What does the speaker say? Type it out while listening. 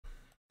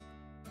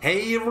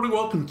Hey everybody,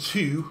 welcome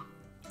to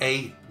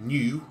a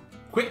new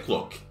quick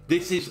look.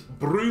 This is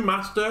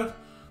Brewmaster,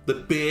 the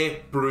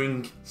beer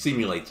brewing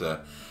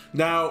simulator.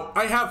 Now,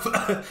 I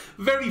have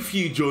very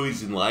few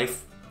joys in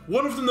life.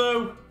 One of them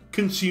though,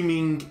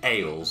 consuming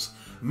ales.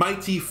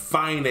 Mighty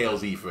fine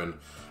ales even.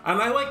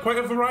 And I like quite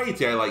a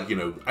variety. I like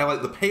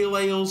the pale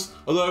ales,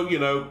 although,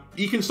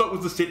 you can stop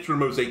with the Citra and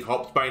Mosaic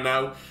hops by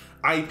now.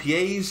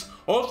 IPAs.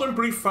 Also, I'm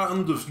pretty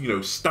fond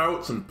of,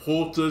 stouts and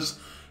porters.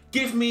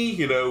 Give me,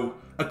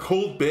 a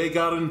cold beer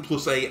garden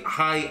plus a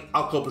high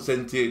alcohol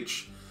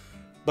percentage,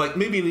 like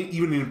maybe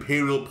even an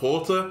imperial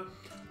porter,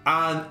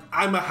 and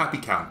I'm a happy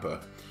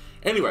camper.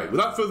 Anyway,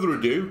 without further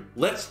ado,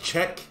 let's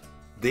check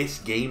this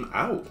game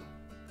out.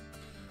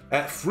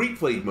 Free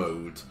play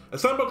mode, a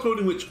sandbox mode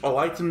in which all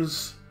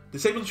items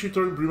disable the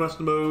tutorial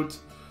Brewmaster mode,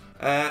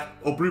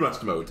 or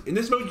Brewmaster mode. In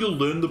this mode, you'll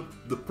learn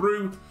the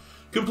brew,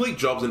 complete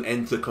jobs and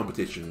enter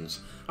competitions,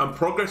 and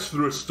progress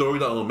through a story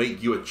that will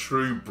make you a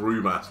true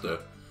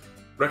Brewmaster.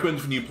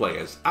 Recommended for new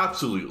players,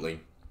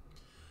 absolutely.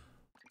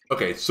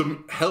 Okay,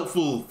 some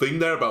helpful thing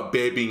there about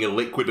beer being a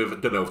liquid of, I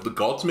don't know, if the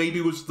gods maybe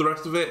was the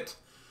rest of it.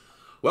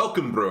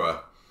 Welcome,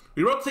 brewer.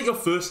 You're about to take your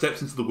first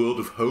steps into the world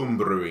of home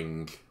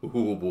brewing.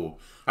 Ooh,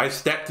 I've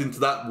stepped into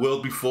that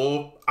world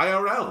before,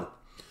 IRL.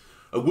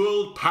 A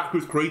world packed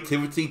with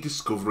creativity,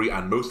 discovery,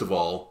 and most of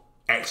all,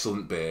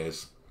 excellent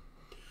beers.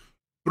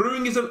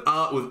 Brewing is an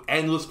art with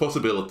endless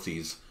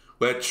possibilities,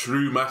 where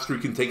true mastery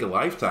can take a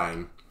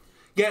lifetime.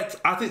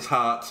 Yet, at its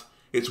heart,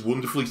 it's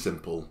wonderfully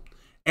simple.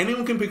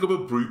 Anyone can pick up a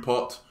brew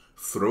pot,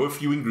 throw a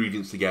few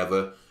ingredients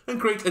together, and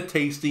create a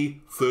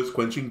tasty,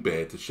 thirst-quenching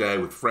beer to share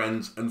with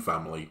friends and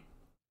family.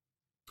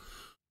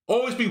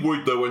 Always be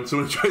worried though when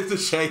someone tries to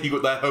share you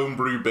with their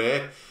homebrew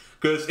beer,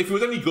 because if it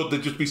was any good,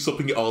 they'd just be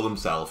supping it all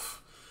themselves.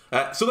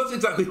 So that's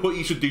exactly what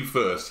you should do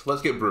first.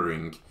 Let's get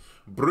brewing.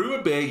 Brew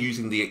a beer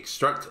using the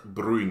extract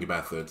brewing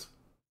method.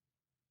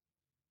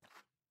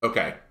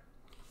 Okay.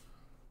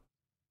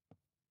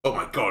 Oh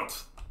my god.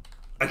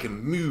 I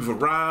can move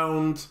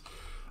around.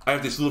 I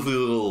have this lovely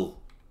little...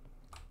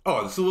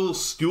 Oh, this little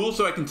stool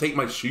so I can take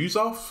my shoes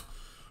off.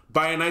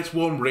 Buy a nice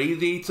warm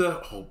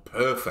radiator. Oh,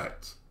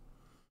 perfect.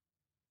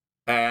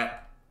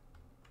 Well,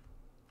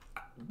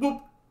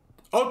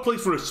 odd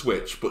place for a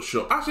switch, but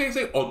sure. Actually, I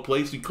say odd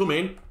place. You come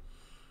in,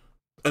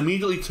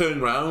 immediately turn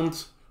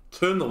round,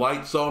 turn the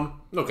lights on.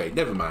 Okay,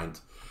 never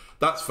mind.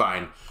 That's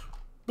fine.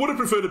 Would have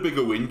preferred a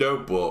bigger window,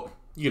 but,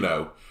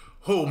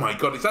 Oh my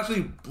god, it's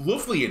actually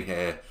lovely in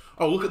here.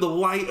 Oh, look at the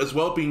light as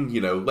well being,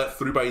 let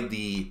through by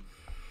the...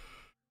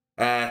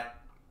 I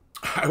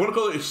want to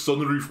call it a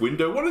sunroof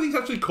window. What are these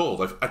actually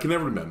called? I can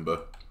never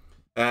remember.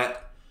 Nice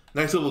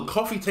little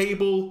coffee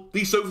table.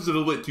 These sofas are a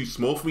little bit too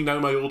small for me now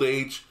in my old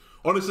age.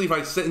 Honestly, if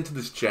I sit into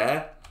this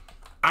chair,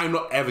 I'm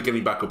not ever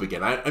getting back up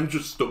again. I'm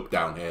just stuck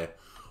down here.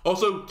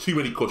 Also, too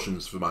many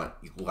cushions for my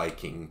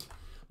liking.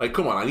 Like,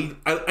 come on,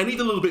 I need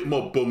a little bit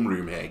more bum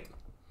room here.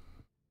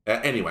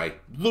 Anyway,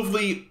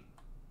 lovely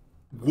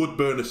wood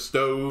burner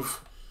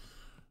stove.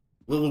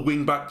 Little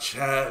wingback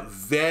chair,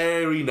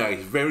 very nice,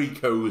 very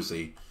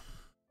cozy.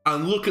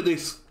 And look at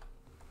this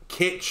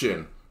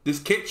kitchen. This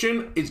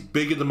kitchen is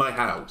bigger than my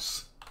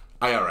house.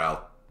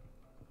 IRL.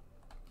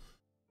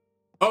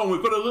 Oh,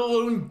 we've got a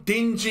little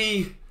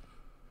dingy,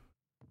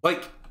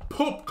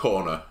 pub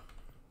corner.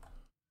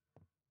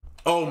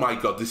 Oh my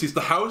god, this is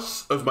the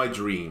house of my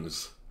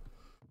dreams.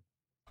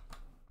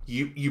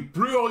 You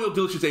brew all your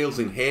delicious ales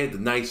in here, the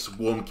nice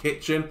warm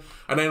kitchen,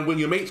 and then when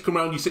your mates come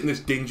around, you sit in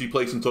this dingy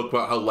place and talk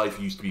about how life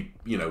used to be,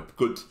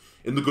 good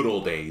in the good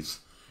old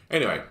days.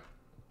 Anyway,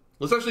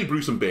 let's actually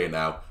brew some beer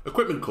now.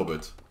 Equipment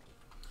cupboard.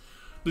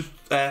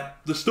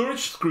 The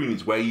storage screen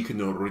is where you can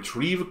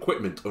retrieve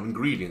equipment or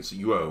ingredients that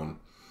you own.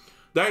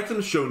 The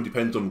items shown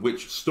depend on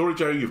which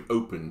storage area you've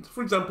opened.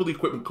 For example, the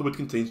equipment cupboard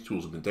contains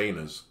tools and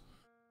containers.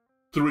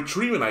 To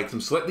retrieve an item,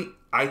 select the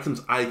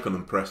item's icon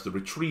and press the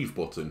retrieve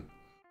button.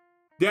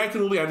 The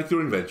item will be added to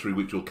your inventory,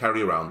 which you'll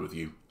carry around with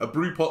you. A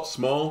brew pot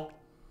small.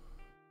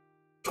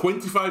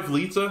 25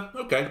 litre.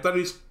 Okay, that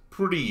is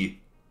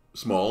pretty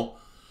small.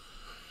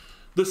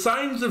 The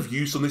signs of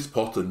use on this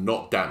pot are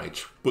not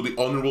damage, but the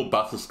honourable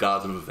battle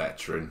scars of a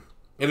veteran.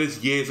 It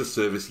has years of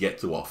service yet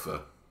to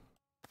offer.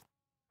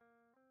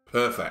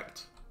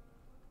 Perfect.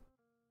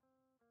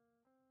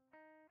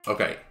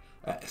 Okay,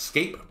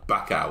 escape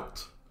back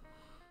out.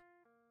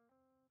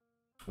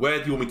 Where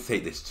do you want me to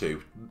take this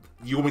to?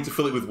 You want me to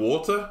fill it with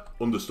water?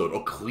 Understood.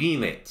 Or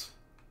clean it?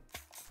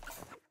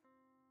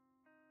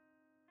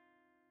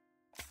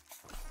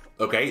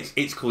 Okay,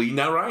 it's clean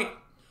now, right?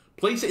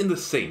 Place it in the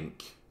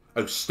sink.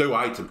 Oh, stow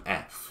item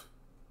F.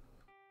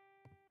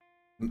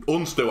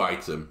 Unstow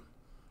item.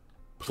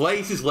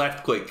 Place is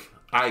left click.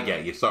 I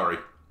get you, sorry.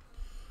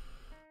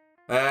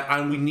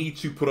 And we need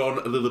to put on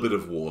a little bit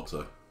of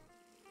water.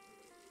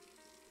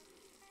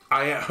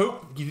 I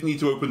hope you didn't need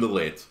to open the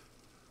lid.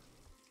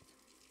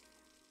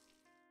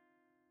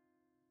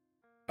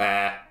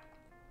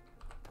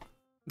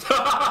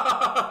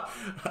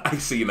 I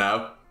see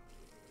now.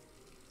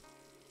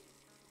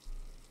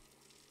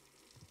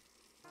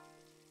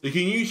 You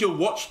can use your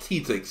watch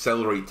T to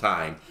accelerate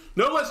time.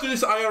 No, let's do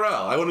this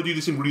IRL. I want to do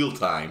this in real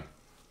time.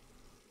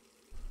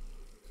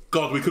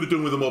 God, we could have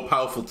done with a more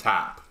powerful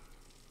tap.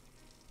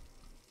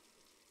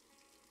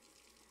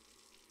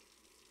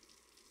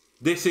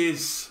 This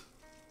is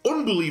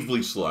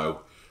unbelievably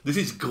slow. This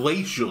is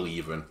glacial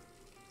even.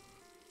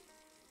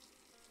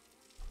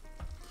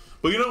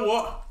 But you know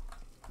what?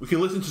 We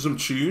can listen to some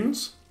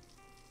tunes.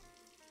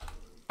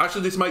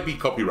 Actually, this might be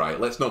copyright.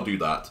 Let's not do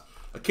that.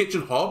 A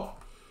kitchen hob.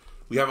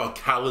 We have our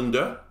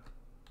calendar.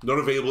 Not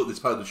available at this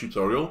part of the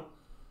tutorial.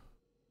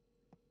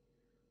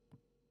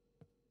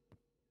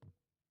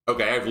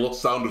 Okay, I've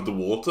lost sound of the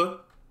water.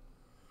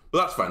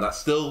 But that's fine. That's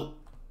still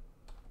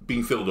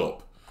being filled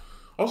up.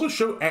 Also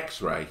show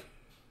X-ray.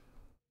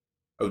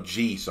 Oh,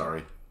 G,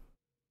 sorry.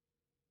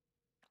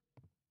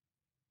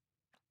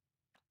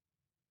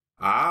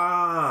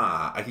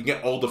 Ah, I can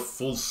get all the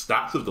full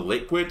stats of the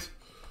liquid.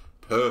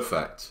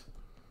 Perfect.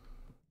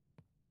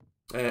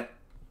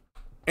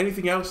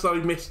 Anything else that I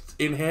missed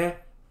in here?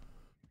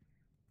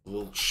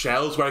 Little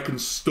shelves where I can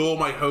store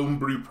my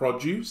homebrew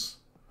produce.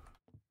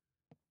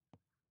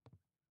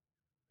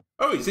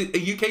 Oh, is it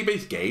a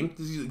UK-based game?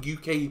 This is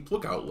UK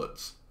plug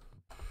outlets.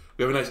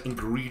 We have a nice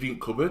ingredient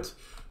cupboard.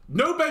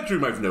 No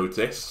bedroom, I've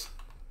noticed.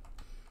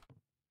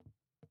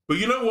 But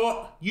you know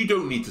what? You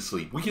don't need to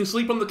sleep. We can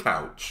sleep on the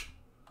couch.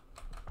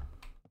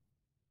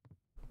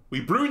 We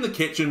brew in the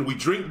kitchen, we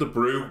drink the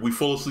brew, we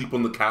fall asleep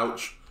on the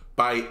couch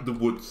by the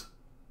wood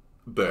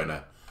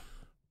burner.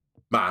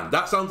 Man,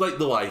 that sounds like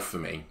the life for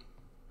me.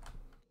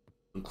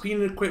 And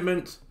cleaning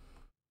equipment.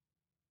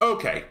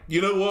 Okay,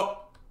 you know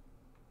what?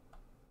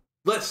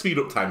 Let's speed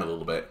up time a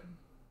little bit.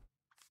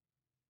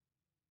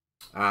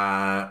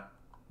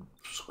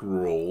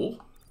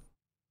 Scroll.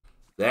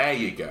 There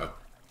you go.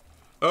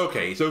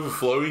 Okay, it's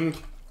overflowing.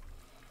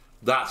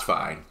 That's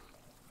fine.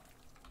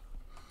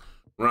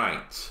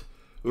 Right.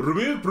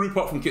 Remove brew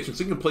pot from the kitchen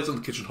sink and place it on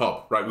the kitchen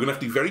hob. Right, we're going to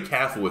have to be very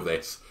careful with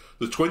this.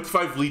 There's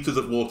 25 litres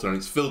of water and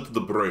it's filled to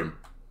the brim.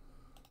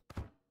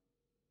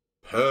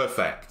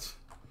 Perfect.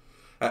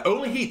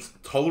 Only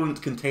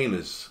heat-tolerant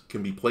containers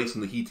can be placed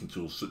in the heating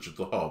tools, such as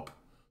the hob.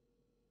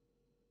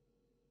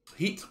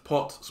 Heat,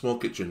 pot, small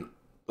kitchen.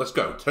 Let's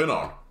go. Turn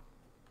on.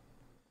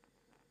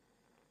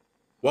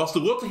 Whilst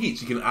the water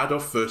heats, you can add our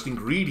first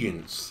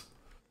ingredients.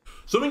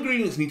 Some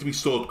ingredients need to be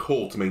stored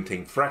cold to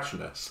maintain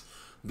freshness.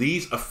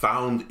 These are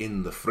found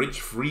in the fridge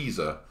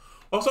freezer.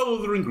 Also,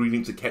 other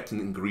ingredients are kept in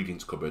the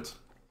ingredients cupboard.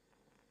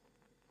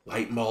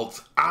 Light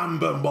malt,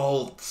 amber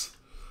malt.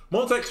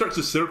 Malt extracts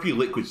are syrupy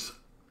liquids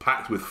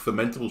packed with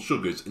fermentable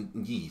sugars and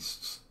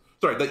yeasts.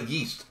 Sorry, that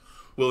yeast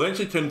will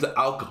eventually turn into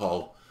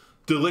alcohol.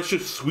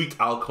 Delicious sweet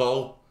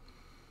alcohol.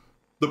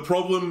 The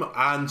problem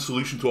and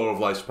solution to all of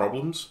life's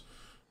problems,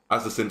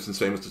 as the Simpsons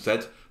famously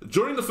said.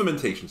 During the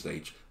fermentation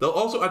stage, they'll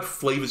also add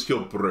flavours to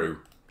your brew.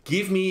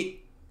 Give me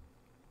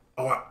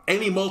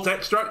any malt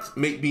extract,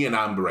 make me an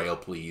amber ale,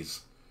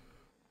 please.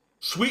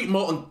 Sweet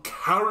malt and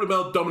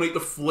caramel dominate the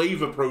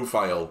flavour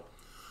profile.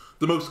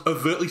 The most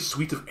overtly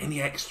sweet of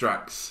any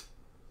extracts.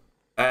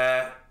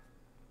 I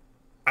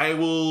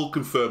will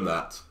confirm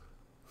that.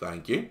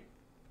 Thank you.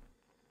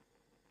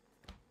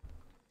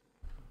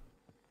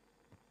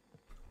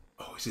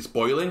 Oh, is this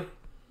boiling?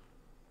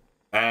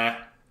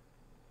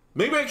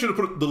 Maybe I should have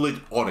put the lid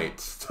on it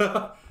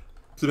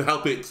to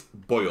help it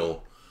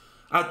boil.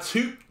 Add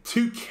 2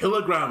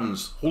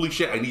 kilograms. Holy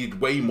shit, I needed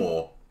way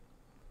more.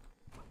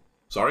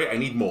 Sorry, I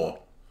need more.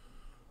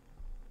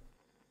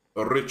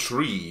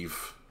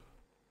 Retrieve.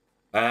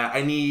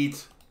 I need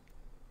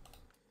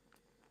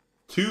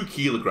 2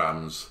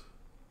 kilograms.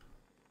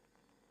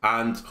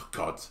 And, oh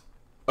God.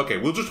 Okay,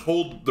 we'll just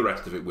hold the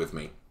rest of it with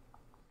me.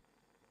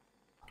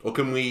 Or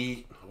can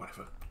we,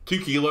 whatever.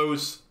 2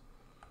 kilos.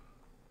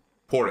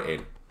 Pour it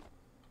in.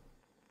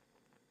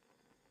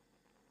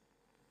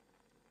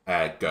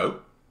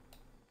 Go.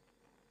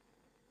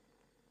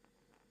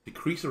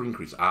 Decrease or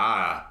increase?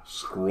 Ah,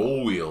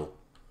 scroll wheel.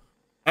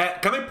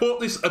 Can I put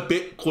this a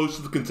bit closer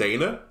to the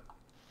container?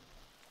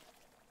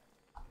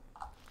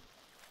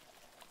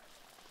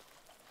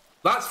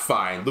 That's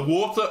fine. The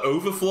water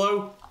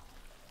overflow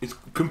is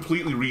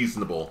completely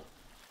reasonable.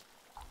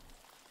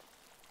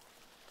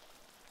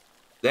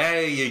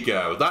 There you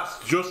go.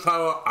 That's just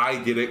how I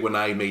did it when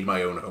I made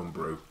my own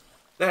homebrew.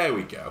 There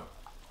we go.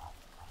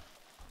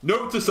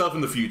 Note to self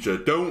in the future,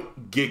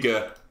 don't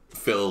giga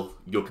fill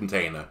your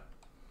container.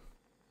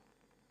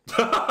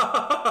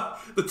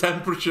 The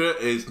temperature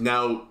is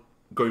now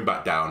going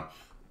back down.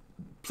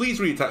 Please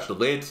reattach the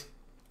lid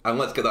and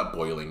let's get that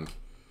boiling.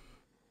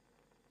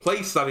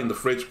 Place that in the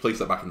fridge, place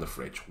that back in the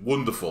fridge.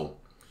 Wonderful.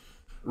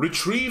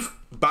 Retrieve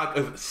bag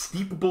of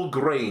steepable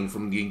grain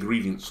from the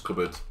ingredients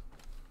cupboard.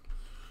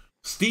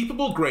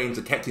 Steepable grains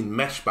are kept in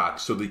mesh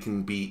bags so they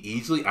can be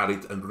easily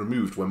added and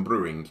removed when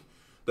brewing.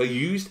 They're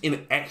used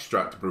in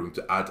extract brewing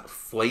to add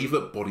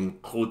flavour, body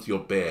and colour to your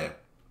beer.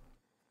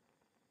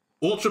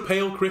 Ultra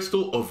pale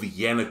crystal or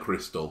Vienna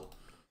crystal.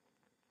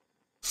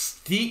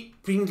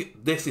 Steeping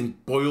this in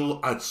boil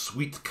adds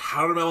sweet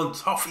caramel and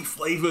toffee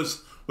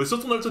flavours with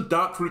subtle notes of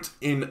dark fruit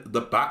in the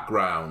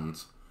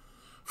background.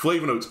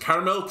 Flavor notes,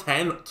 caramel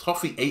 10,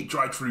 toffee 8,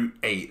 dried fruit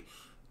 8.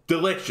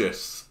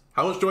 Delicious.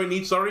 How much do I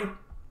need, sorry?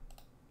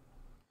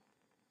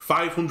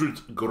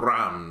 500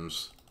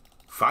 grams.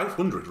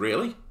 500,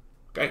 really?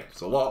 Okay,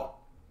 it's a lot.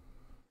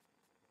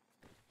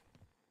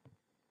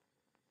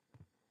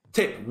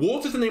 Tip,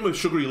 water is the name of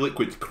sugary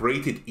liquid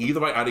created either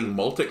by adding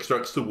malt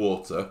extracts to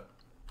water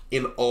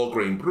in all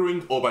grain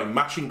brewing or by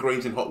mashing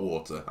grains in hot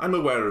water. I'm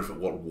aware of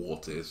what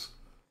wort is.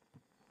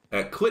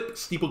 Clip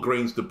steeple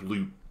grains to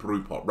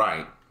brew pot.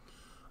 Right.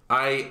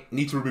 I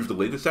need to remove the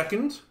lid a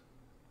second.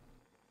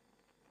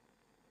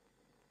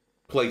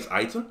 Place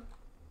item.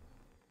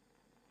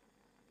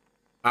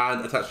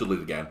 And attach the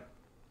lid again.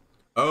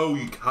 Oh,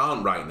 you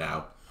can't right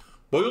now.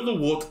 Boil the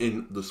wort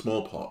in the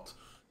small pot.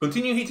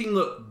 Continue heating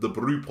the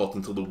brew pot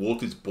until the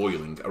water is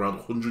boiling, around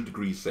 100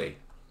 degrees C.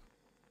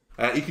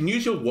 You can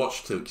use your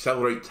watch to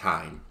accelerate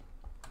time.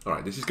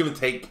 Alright, this is going to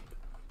take...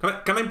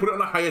 Can I put it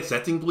on a higher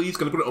setting, please?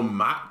 Can I put it on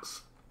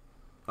max?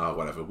 Oh,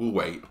 whatever, we'll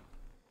wait.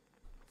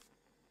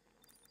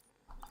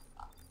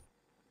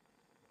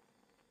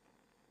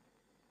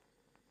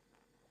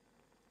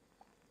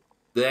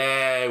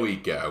 There we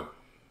go.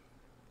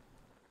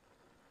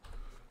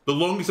 The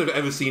longest I've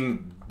ever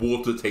seen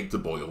water take to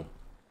boil.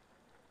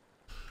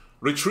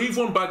 Retrieve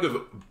 1 bag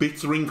of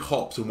bittering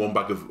hops and 1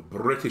 bag of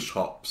British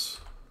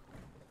hops.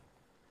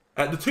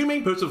 The 2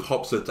 main purposes of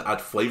hops are to add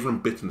flavour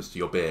and bitterness to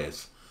your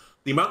beers.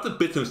 The amount of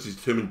bitterness is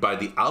determined by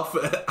the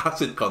alpha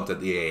acid content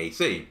of the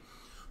AAC.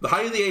 The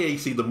higher the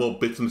AAC, the more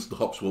bitterness the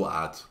hops will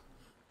add.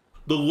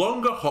 The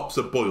longer hops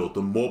are boiled,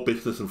 the more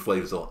bitterness and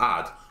flavours they'll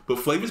add, but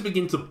flavours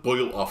begin to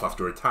boil off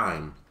after a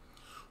time.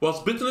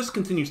 Whilst bitterness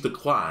continues to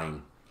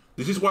climb,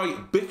 this is why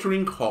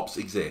bittering hops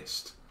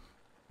exist.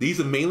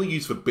 These are mainly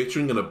used for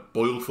bittering and are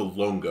boiled for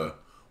longer,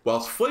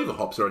 whilst flavour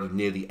hops are added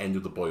near the end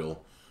of the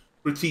boil.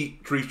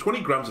 Retrieve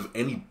 20 grams of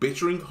any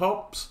bittering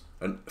hops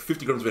and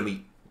 50 grams of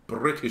any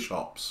British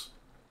hops.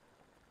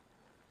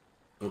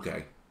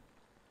 Okay.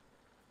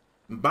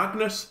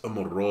 Magnus and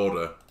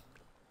Marauder.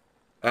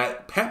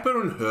 Pepper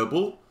and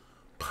herbal,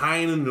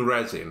 pine and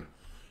resin.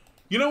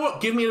 You know what?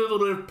 Give me a little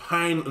bit of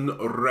pine and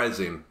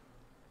resin.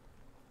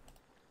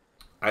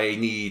 I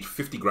need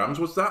 50 grams,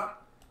 what's that?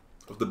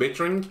 Of the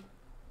bittering?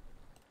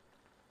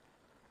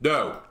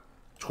 No,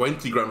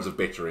 20 grams of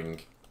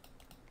bittering.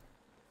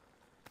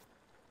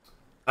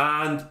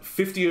 And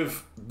 50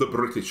 of the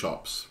British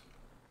hops.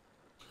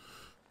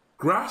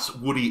 Grass,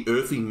 woody,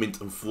 earthy, mint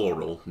and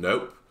floral.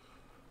 Nope.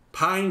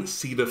 Pine,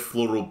 cedar,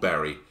 floral,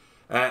 berry.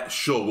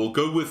 Sure, we'll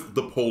go with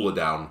the polar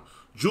down.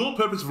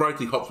 Dual-purpose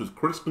variety hops with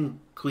crisp and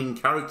clean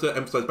character,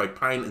 emphasized by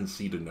pine and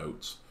cedar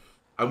notes.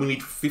 And we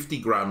need 50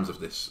 grams of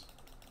this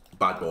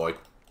bad boy.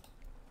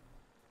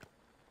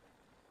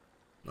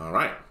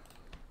 Alright.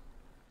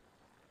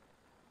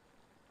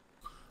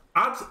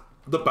 Add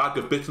the bag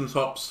of bitterness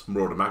hops,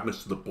 Marauder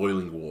Magnus, to the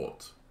boiling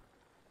wort.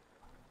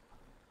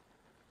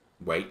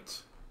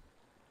 Wait.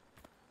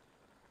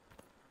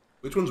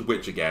 Which one's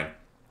which again?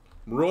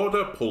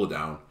 Marauder, pull it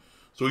down.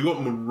 So we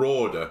want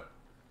Marauder.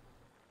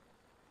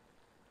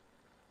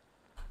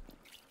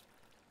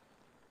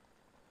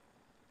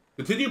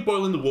 Continue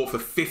boiling the wort for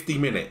 50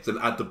 minutes and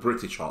add the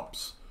British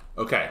hops.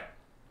 Okay.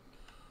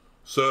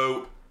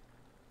 So,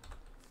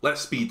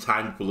 let's speed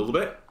time up a little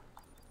bit.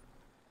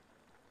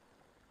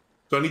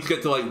 So I need to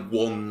get to like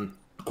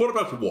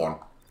 1:15.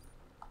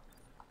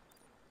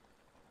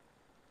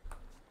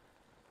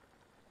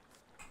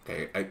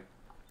 Okay,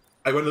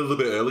 I went a little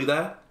bit early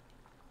there.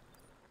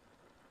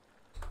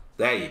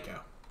 There you go.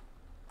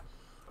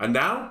 And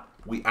now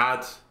we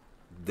add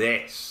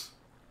this.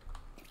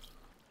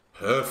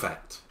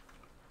 Perfect.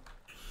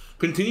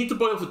 Continue to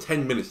boil for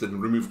 10 minutes, then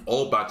remove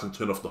all bags and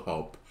turn off the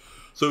hob.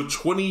 So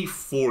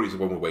 24 is the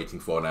one we're waiting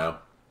for now.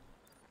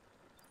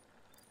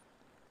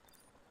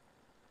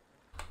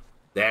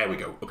 There we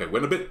go. Okay,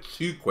 went a bit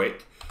too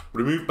quick.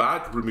 Remove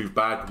bag, remove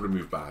bag,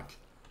 remove bag.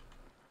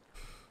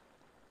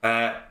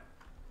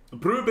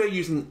 Brew a beer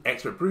using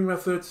expert brewing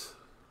methods.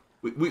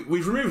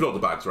 We've removed all the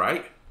bags,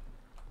 right?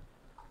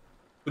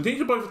 Continue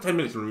to boil for 10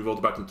 minutes and remove all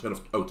the bags and turn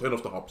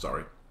off the hop,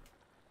 sorry.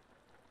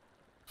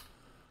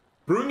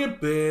 Brewing a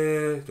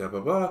beer, blah,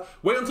 blah, blah.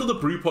 Wait until the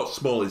brew pot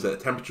small is at a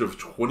temperature of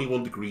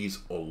 21 degrees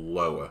or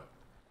lower.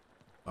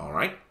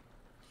 Alright.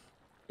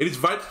 It is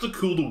vital to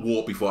cool the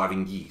wort before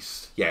adding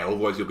yeast. Yeah,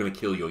 otherwise you're going to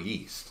kill your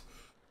yeast.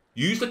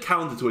 Use the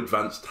calendar to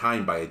advance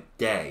time by a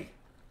day.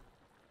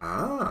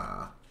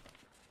 Ah.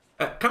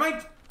 Can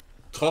I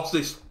toss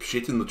this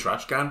shit in the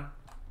trash can?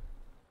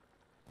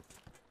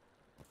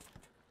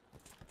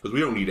 Because we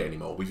don't need it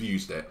anymore. We've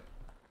used it.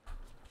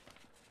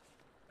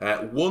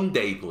 1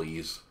 day,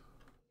 please.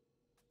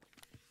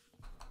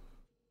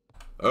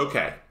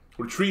 Okay.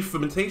 Retrieve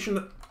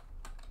fermentation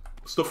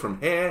stuff from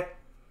here.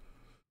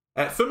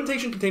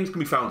 Fermentation containers can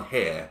be found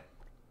here.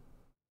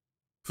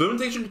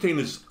 Fermentation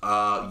containers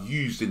are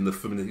used in the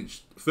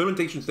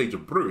fermentation stage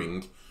of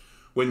brewing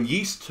when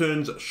yeast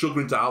turns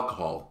sugar into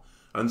alcohol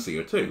and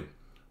CO2.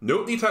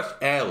 Note the attached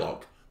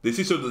airlock. This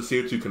is so that the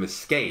CO2 can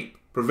escape,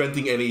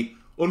 preventing any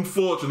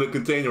Unfortunate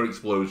container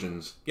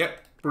explosions.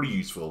 Yep, pretty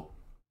useful.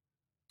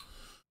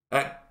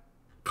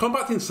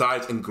 Compact in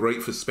size and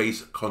great for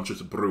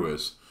space-conscious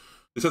brewers.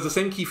 This has the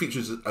same key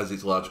features as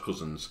its large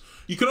cousins.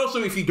 You can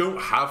also, if you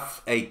don't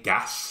have a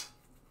gas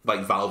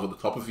like valve at the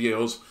top of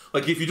yours,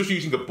 like if you're just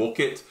using a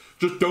bucket,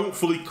 just don't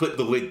fully clip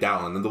the lid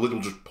down and then the lid will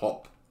just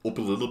pop up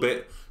a little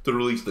bit to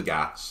release the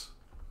gas.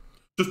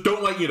 Just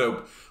don't, like, you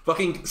know,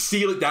 fucking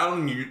seal it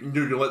down and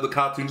you like the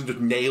cartoons and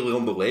just nail it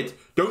on the lid.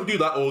 Don't do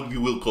that or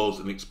you will cause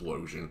an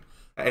explosion.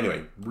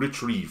 Anyway,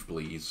 retrieve,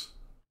 please.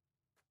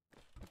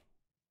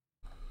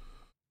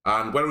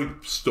 And where are we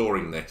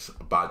storing this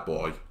bad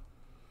boy?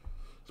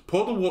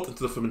 Pour the water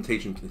into the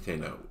fermentation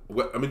container.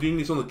 Am I doing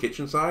this on the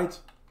kitchen side?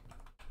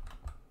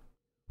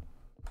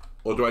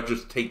 Or do I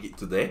just take it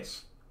to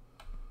this?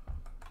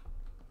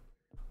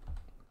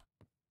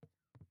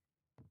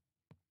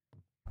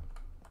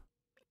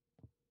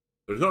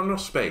 There's not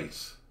enough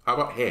space. How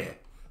about here?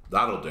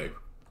 That'll do.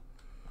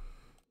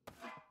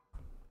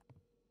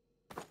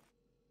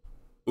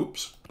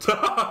 Oops.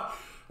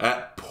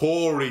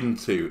 Pour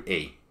into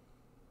E.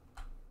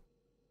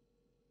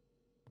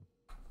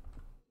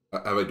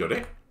 Have I done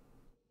it?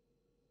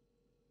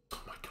 Oh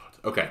my god.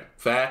 Okay.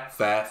 Fair,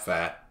 fair,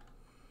 fair.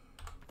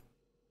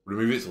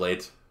 Remove its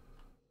lid.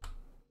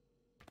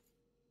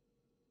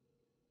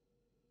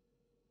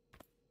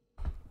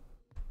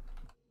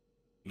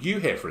 You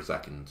here for a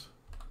second.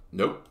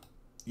 Nope.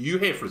 You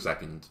here for a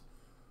second.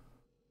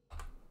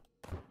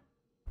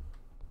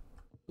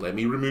 Let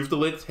me remove the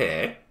lids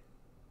here.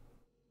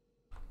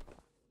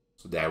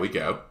 So there we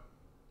go.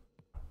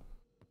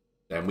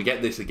 Then we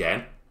get this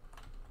again.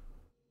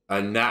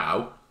 And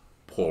now,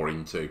 pour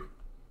into.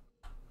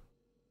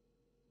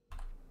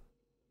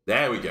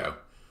 There we go.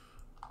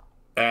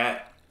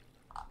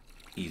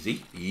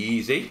 Easy,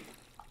 easy,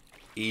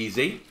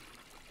 easy.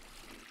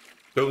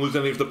 Don't lose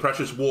any of the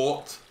precious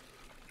wort.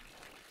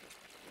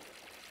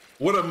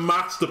 What a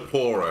master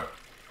pourer.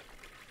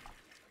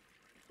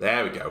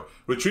 There we go.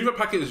 Retrieve a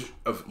packet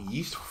of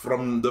yeast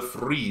from the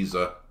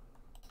freezer.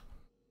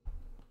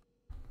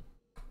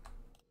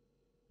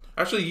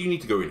 Actually, you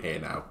need to go in here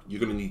now. You're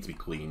going to need to be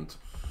cleaned.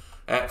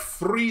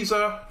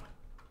 Freezer.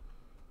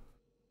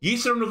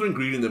 Yeast are another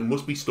ingredient that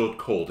must be stored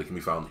cold. It can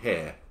be found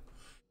here.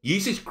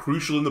 Yeast is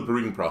crucial in the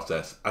brewing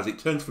process as it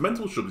turns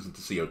fermentable sugars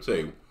into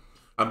CO2.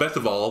 And best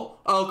of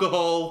all,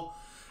 alcohol.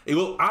 It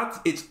will add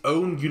its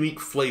own unique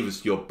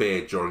flavours to your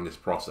beer during this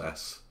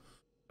process.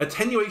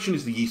 Attenuation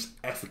is the yeast's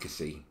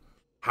efficacy.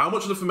 How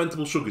much of the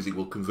fermentable sugars it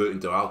will convert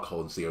into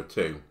alcohol and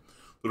CO2.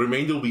 The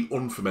remainder will be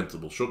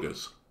unfermentable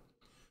sugars.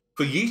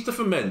 For yeast to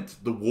ferment,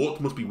 the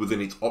wort must be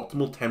within its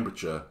optimal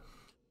temperature.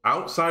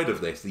 Outside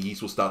of this, the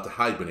yeast will start to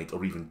hibernate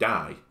or even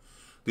die.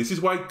 This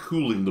is why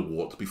cooling the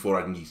wort before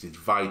adding yeast is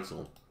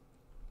vital.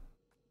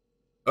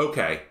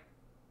 Okay,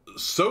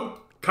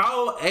 so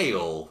Cal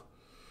Ale.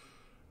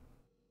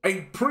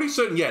 I'm pretty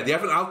certain, yeah, they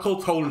have an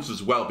alcohol tolerance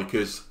as well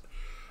because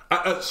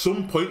at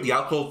some point the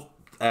alcohol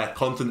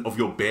content of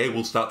your beer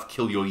will start to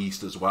kill your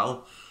yeast as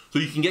well. So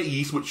you can get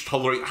yeast which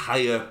tolerate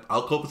higher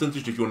alcohol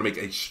percentage if you want to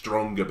make a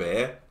stronger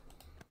beer.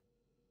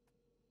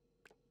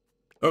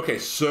 Okay,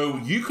 so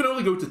you can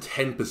only go to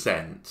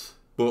 10%,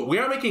 but we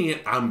are making an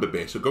amber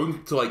beer, so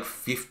going to like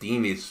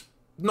 15 is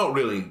not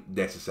really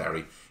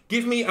necessary.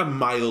 Give me a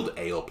mild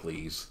ale,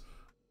 please.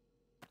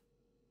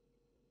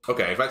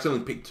 Okay, I've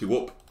accidentally picked 2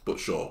 up, but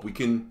sure, we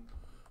can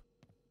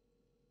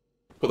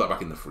put that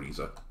back in the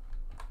freezer.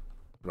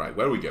 Right,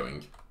 where are we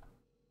going?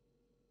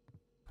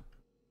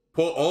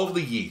 Pour all of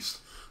the yeast.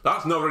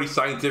 That's not very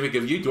scientific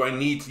of you. Do I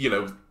need, you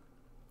know,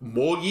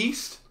 more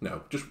yeast?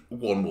 No, just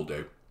 1 will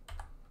do.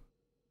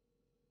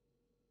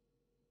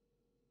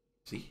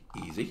 See,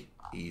 easy,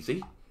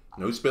 easy.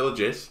 No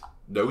spillages,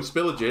 no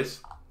spillages.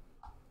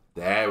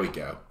 There we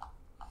go.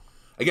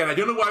 Again, I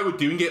don't know why we're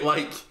doing it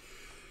like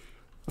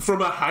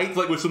from a height,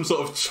 like we're some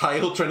sort of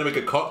child trying to make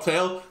a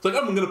cocktail. It's like,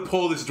 oh, I'm going to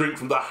pour this drink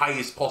from the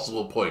highest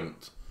possible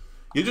point.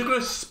 You're just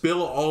going to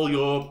spill all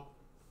your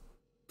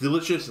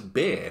delicious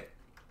beer.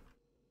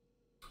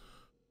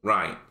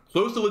 Right.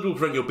 Close the lid will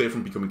prevent your beer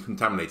from becoming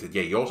contaminated.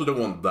 Yeah, you also don't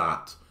want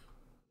that.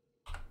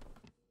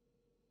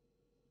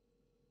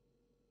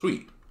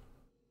 Sweet.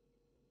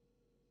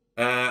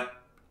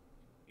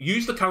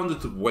 Use the calendar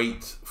to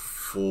wait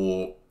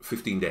for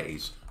 15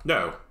 days.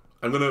 No,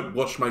 I'm going to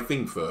wash my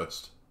thing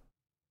first.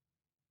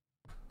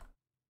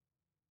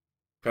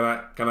 Can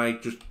I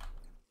just...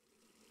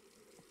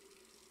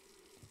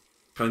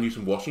 Can I do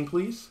some washing,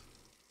 please?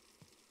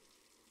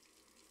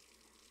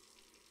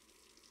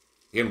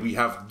 Again, we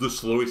have the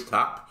slowest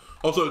tap.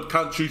 Also,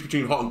 can't choose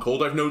between hot and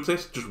cold, I've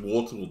noticed. Just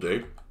water will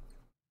do.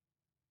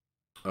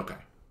 Okay.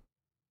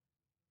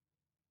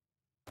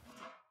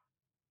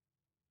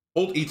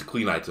 Hold E to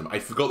clean item. I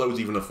forgot that was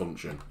even a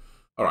function.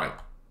 Alright.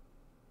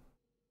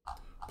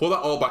 Pour that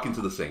all back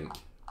into the sink.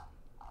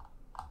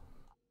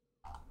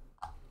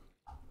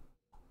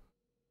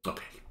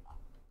 Okay.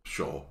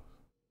 Sure.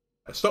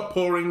 Stop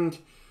pouring.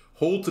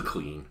 Hold to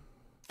clean.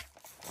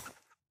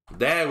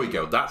 There we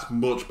go. That's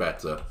much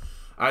better.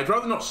 I'd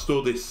rather not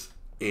store this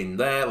in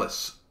there.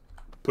 Let's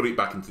Put it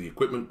back into the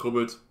equipment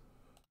cupboard.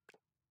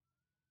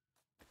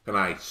 Can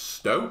I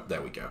stow?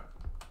 There we go.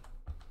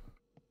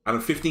 And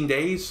in 15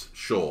 days?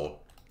 Sure.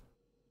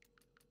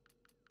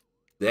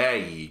 There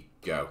you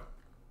go.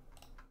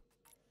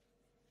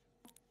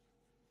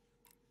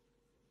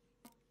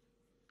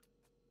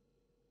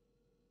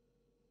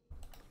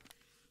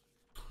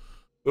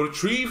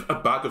 Retrieve a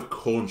bag of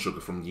corn sugar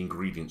from the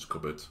ingredients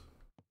cupboard.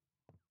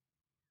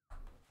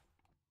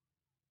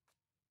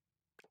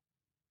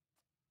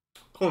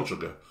 Corn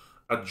sugar.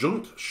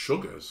 Adjunct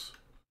sugars.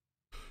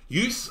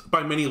 Used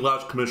by many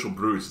large commercial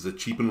brewers as a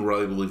cheap and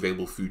reliably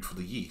available food for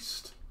the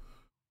yeast.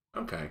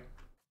 Okay.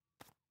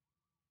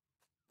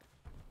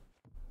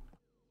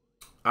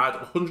 Add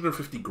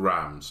 150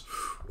 grams.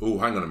 Oh,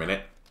 hang on a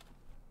minute.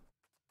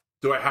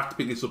 Do I have to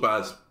pick this up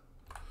as...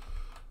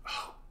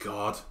 Oh,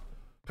 God.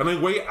 Can I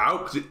weigh it out?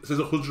 Because it says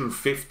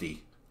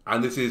 150.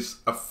 And this is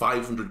a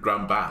 500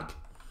 gram bag.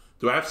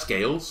 Do I have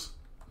scales?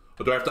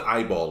 Or do I have to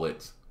eyeball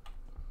it?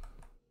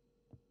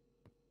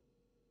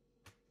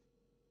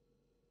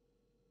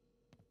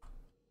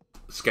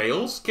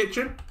 Scales,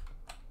 kitchen?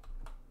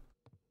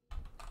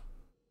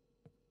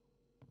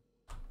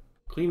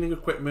 Cleaning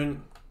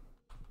equipment.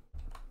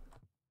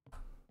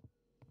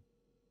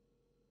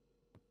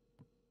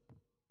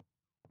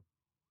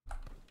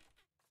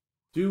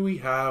 Do we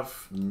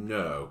have...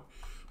 No.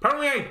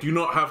 Apparently I do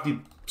not have the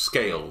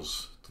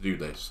scales to do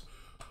this.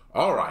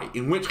 Alright,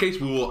 in which case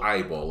we will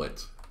eyeball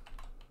it.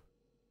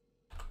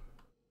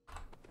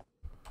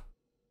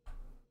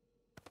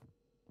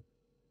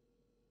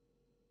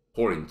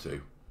 Pour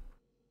into.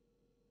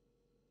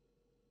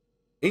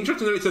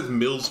 Interesting that it says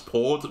mils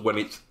poured when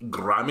it's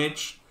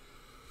grammage.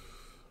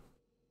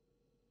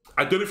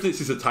 I don't know if this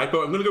is a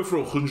typo. I'm going to go for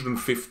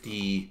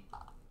 150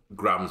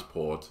 grams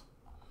poured.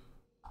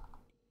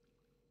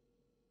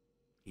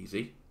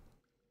 Easy.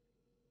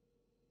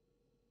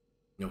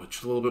 No,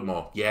 just a little bit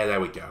more. Yeah,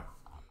 there we go.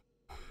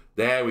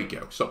 There we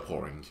go. Stop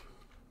pouring.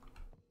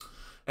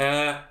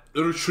 The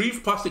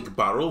retrieve plastic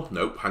barrel.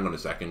 Nope, hang on a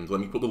second.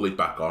 Let me put the lid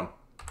back on.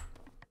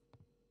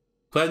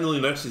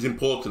 Cleanliness is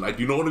important. I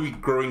do not want to be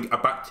growing a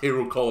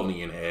bacterial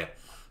colony in here.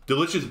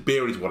 Delicious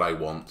beer is what I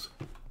want.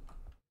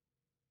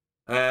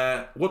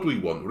 What do we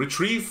want?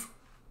 Retrieve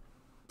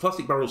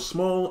plastic barrel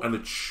small and a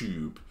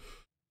tube.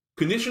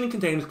 Conditioning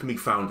containers can be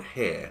found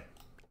here.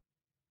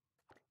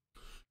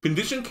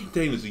 Conditioning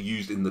containers are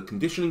used in the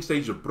conditioning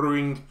stage of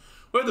brewing,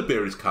 where the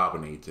beer is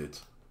carbonated.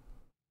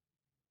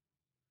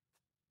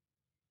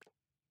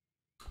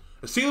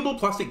 A sealable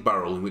plastic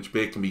barrel in which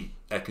beer can be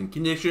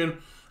conditioned,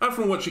 and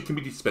from which it can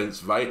be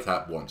dispensed via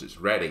tap once it's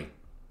ready.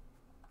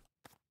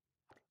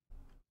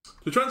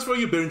 To transfer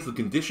your beer into the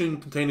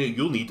conditioning container,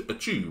 you'll need a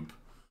tube.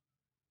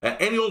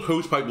 Any old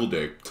hose pipe will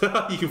do.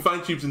 You can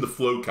find tubes in the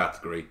flow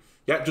category.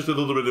 Yeah, just a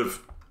little bit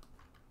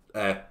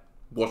of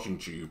washing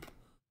tube.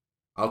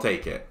 I'll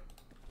take it.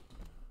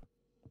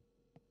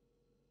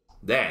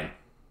 Then,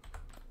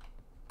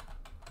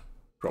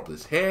 drop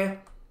this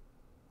here.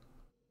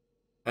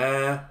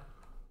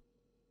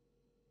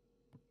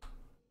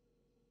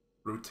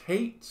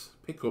 Rotate,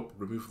 pick up,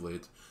 remove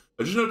lid.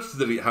 I just noticed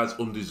that it has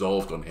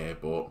undissolved on here,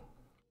 but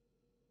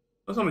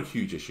that's not a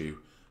huge issue.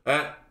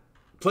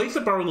 Place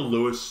the barrel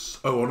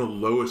on a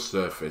lower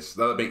surface.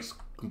 That makes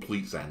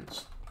complete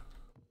sense.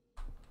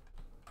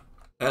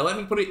 Let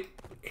me put it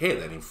here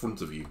then, in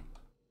front of you.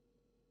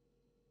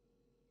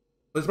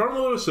 There's a barrel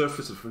on the lower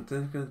surface of the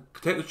container.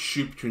 Connect the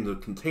tube between the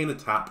container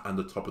tap and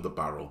the top of the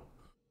barrel.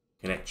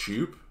 Connect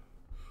tube.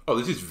 Oh,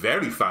 this is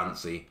very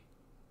fancy.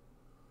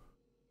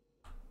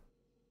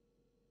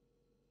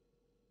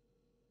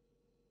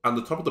 And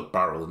the top of the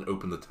barrel and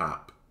open the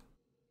tap.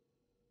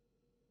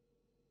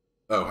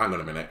 Oh, hang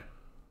on a minute.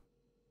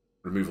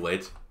 Remove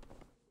lid.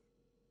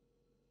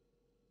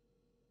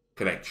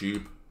 Connect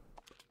tube.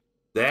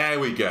 There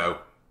we go.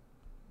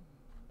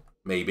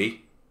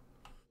 Maybe.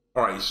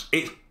 Alright,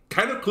 it's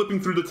kind of clipping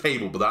through the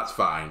table, but that's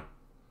fine.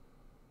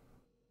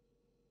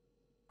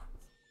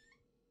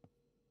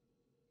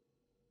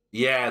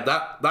 Yeah,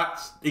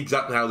 that's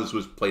exactly how this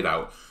was played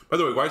out. By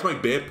the way, why is my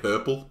beer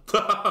purple?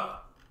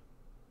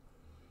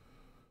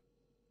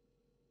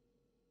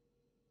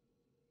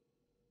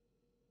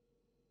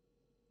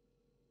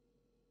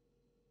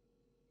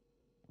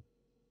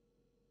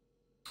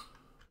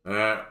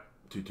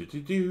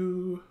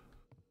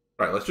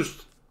 Right, let's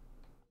just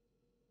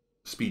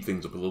speed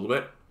things up a little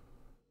bit.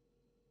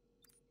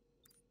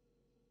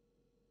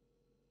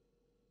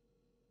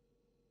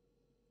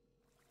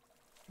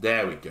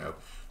 There we go.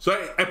 So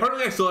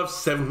apparently I still have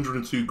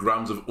 702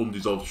 grams of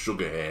undissolved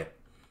sugar here.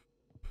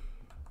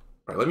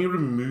 Right, let me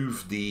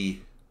remove the...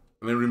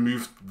 And then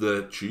remove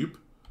the tube.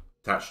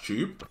 Attach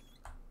tube.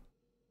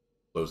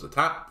 Close the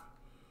tap.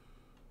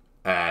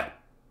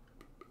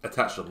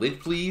 Attach the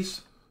lid,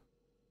 please.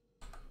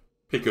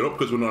 Pick it up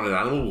because we're not an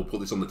animal. We'll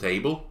put this on the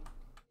table.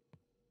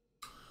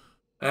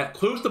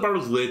 Close the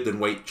barrel's lid, then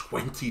wait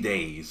 20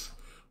 days.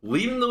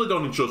 Leaving the lid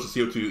on ensures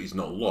the CO2 is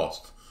not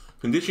lost.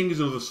 Conditioning is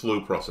another slow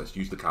process.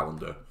 Use the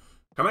calendar.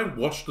 Can I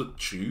wash the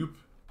tube?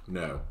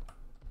 No.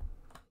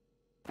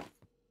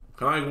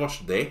 Can I wash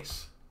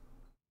this?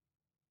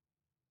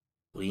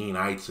 Clean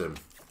item.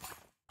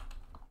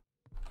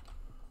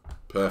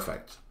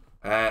 Perfect.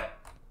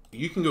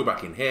 You can go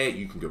back in here.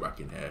 You can go back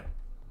in here.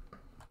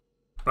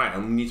 Right,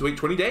 and we need to wait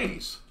 20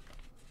 days.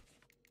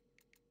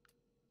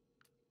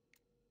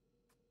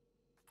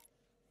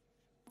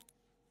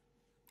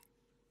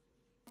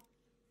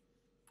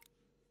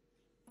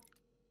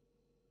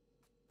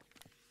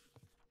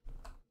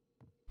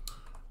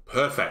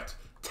 Perfect.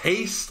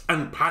 Taste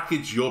and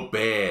package your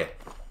beer.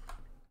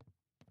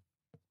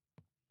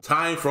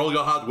 Time for all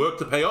your hard work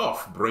to pay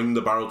off. Bring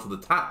the barrel to the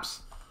taps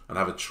and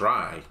have a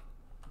try.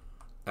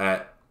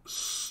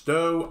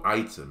 Stow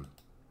item.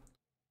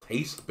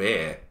 Taste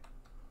beer.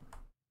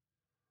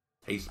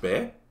 Taste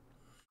beer?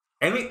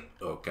 Any...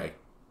 Okay.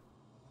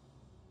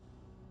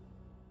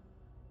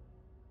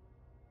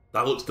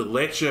 That looks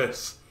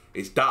delicious.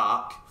 It's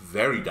dark.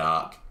 Very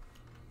dark.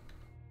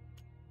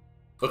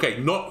 Okay,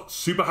 not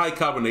super high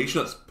carbonation.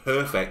 That's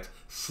perfect.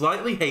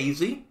 Slightly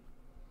hazy.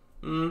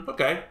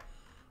 Okay.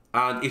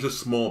 And it's a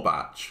small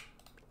batch.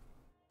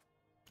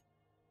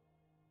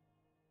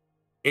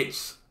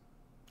 It's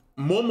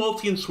more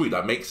malty and sweet.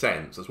 That makes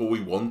sense. That's what we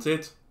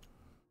wanted.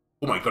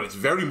 Oh my god, it's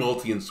very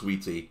malty and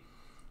sweety.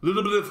 A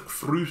little bit of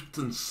fruit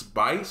and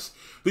spice.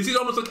 This is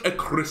almost like a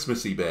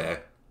Christmassy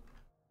beer.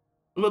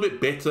 A little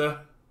bit bitter.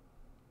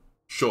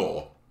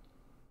 Sure.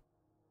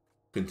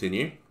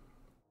 Continue.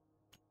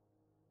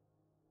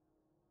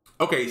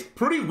 Okay, it's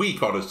pretty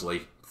weak,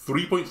 honestly.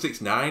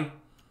 3.69.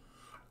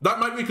 That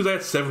might be because I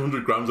had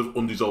 700 grams of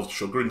undissolved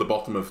sugar in the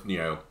bottom of, you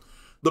know,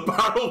 the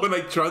barrel when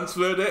I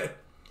transferred it.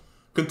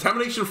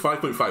 Contamination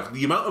 5.5.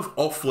 The amount of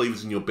off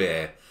flavors in your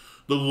beer.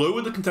 The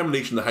lower the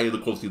contamination, the higher the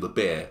quality of the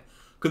beer.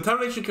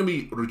 Contamination can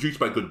be reduced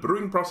by good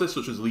brewing process,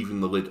 such as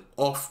leaving the lid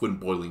off when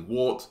boiling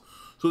wort,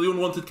 so the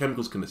unwanted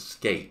chemicals can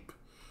escape.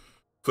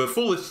 For a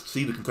full list,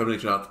 see the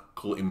contamination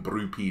article in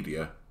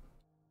Brewpedia.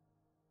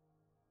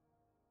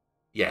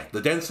 Yeah,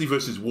 the density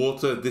versus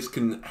water, this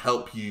can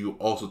help you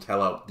also tell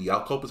out the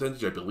alcohol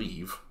percentage, I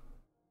believe.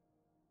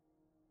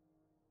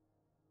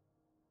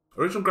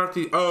 Original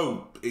gravity,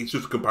 oh, it's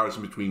just a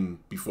comparison between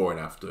before and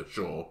after,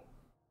 sure.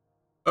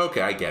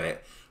 Okay, I get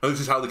it. And this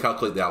is how they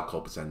calculate the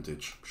alcohol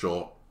percentage,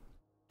 sure.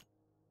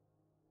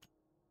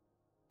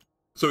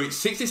 So it's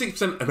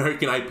 66%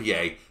 American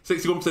IPA,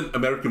 61%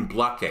 American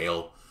Black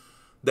Ale,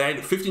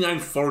 then 59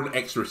 Foreign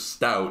Extra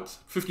Stout,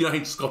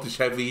 59 Scottish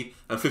Heavy,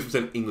 and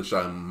 50% English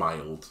and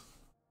Mild.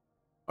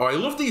 Oh, I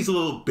love these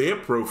little beer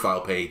profile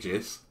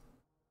pages.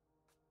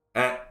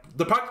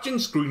 The packaging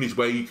screen is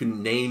where you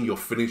can name your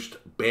finished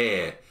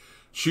beer,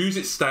 choose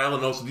its style,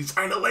 and also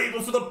design a label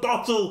for the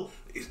bottle.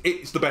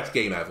 It's the best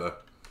game ever.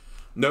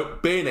 No,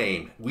 beer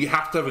name. We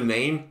have to have a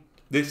name.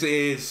 This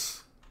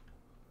is...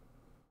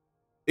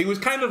 It was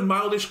kind of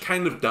mildish,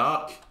 kind of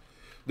dark.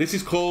 This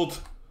is called...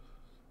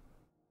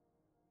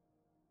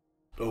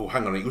 Oh,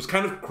 hang on. It was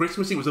kind of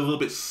Christmassy. It was a little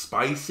bit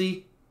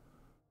spicy.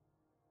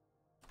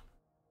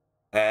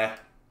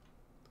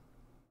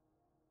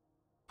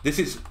 This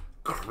is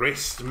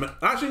Christmas.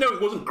 Actually, no,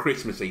 it wasn't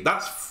Christmassy.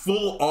 That's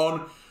full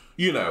on,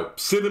 you know,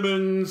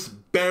 cinnamons,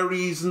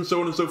 berries, and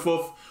so on and so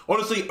forth.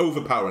 Honestly,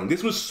 overpowering.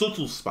 This was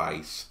subtle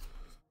spice.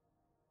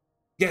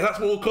 Yeah, that's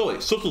what we'll call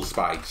it. Subtle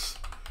spice.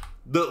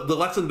 The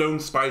lesser known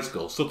Spice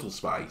Girl, subtle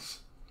spice.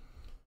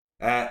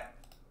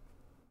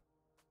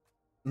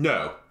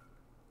 No.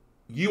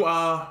 You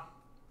are...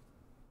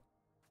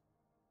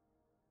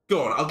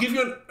 Go on, I'll give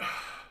you an...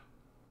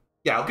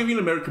 Yeah, I'll give you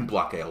an American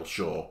Black Ale,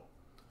 sure.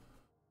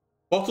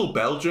 Bottle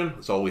Belgian,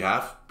 that's all we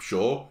have,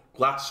 sure.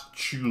 Glass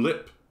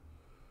Tulip.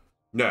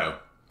 No.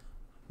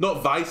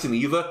 Not Weissen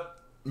either.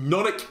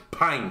 Nonic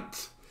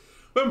Pint.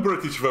 When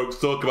British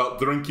folks talk about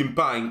drinking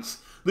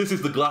pints, this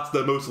is the glass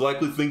they're most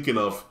likely thinking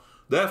of.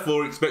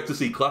 Therefore, expect to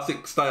see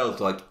classic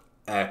styles like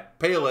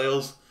Pale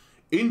Ales,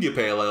 India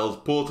Pale Ales,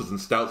 Porters and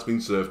Stouts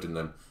being served in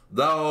them.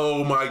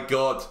 Oh my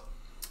god.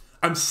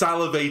 I'm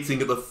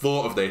salivating at the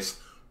thought of this.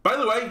 By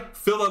the way,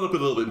 fill that up a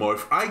little bit more.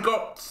 If I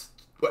got...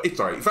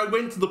 Sorry, if I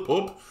went to the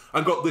pub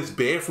and got this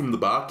beer from the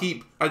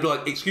barkeep, I'd be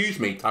like,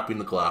 excuse me, tapping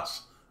the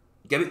glass.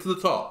 Get it to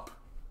the top.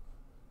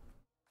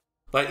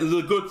 Like, there's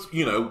a good,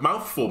 you know,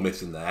 mouthful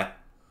missing there.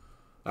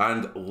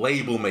 And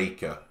label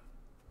maker.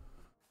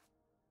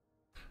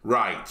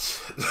 Right.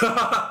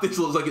 This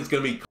looks like it's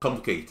going to be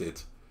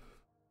complicated.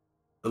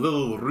 A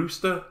little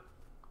rooster?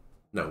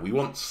 No, we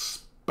want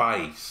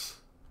spice.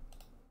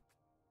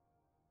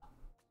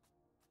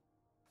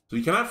 So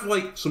you can have,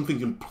 like, something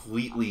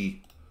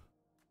completely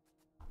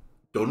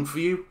done for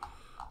you.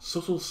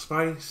 Subtle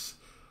spice.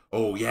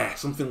 Oh, yeah,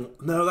 something...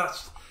 No,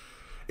 that's...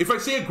 If I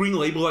see a green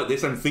label like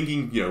this, I'm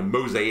thinking, you know,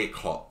 mosaic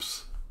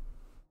hops.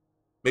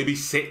 Maybe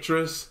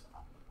citrus.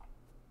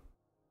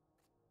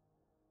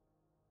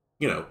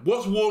 You know,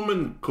 what's warm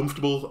and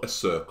comfortable? A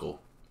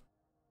circle.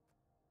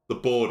 The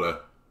border.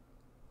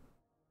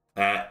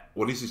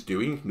 What is this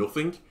doing?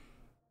 Nothing?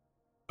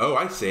 Oh,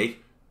 I see.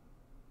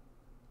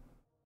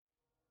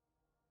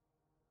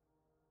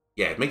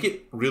 Yeah, make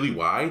it really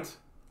wide.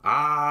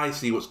 Ah, I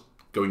see what's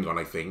going on,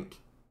 I think.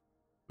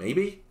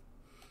 Maybe?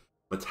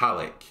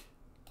 Metallic.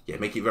 Yeah,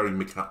 make it very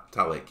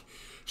metallic.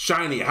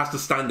 Shiny, it has to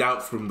stand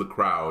out from the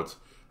crowd.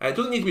 It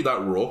doesn't need to be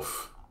that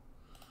rough.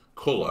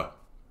 Colour.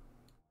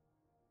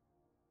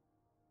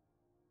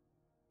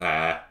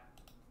 I'm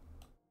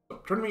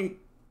trying to make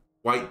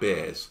white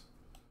bears.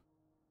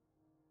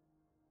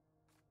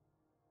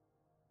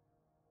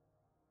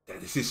 Yeah,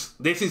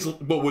 this is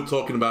what we're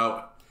talking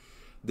about.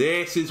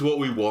 This is what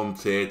we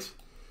wanted.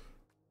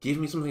 Give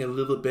me something a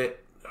little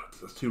bit... Oh,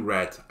 that's too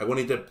red. I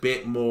wanted a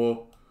bit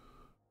more...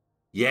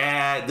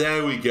 Yeah,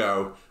 there we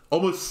go.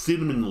 Almost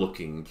cinnamon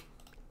looking.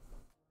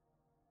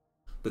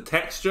 The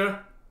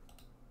texture?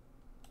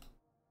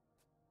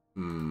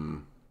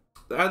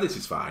 This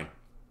is fine.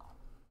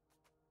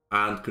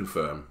 And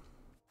confirm.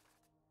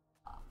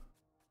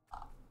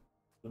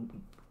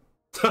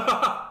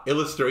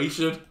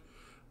 Illustration?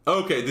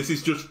 Okay, this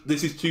is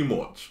too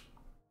much.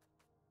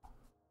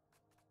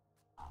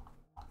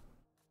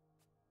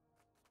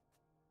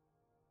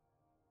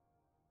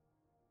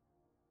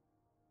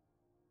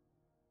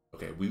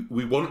 Okay,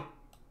 we want...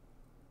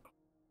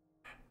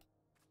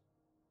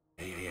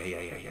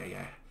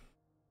 Yeah.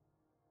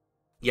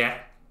 Yeah.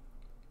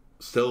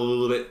 Still a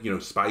little bit, you know,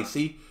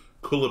 spicy.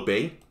 Colour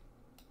B.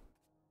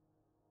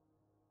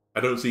 I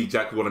don't see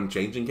exactly what I'm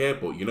changing here,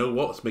 but you know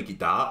what? Let's make it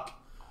dark.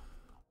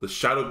 The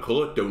shadow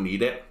colour, don't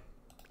need it.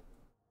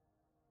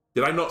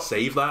 Did I not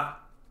save that?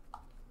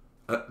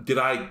 Did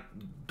I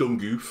done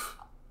goof?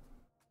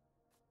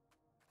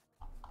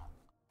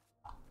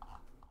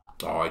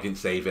 Oh, I didn't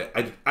save it.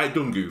 I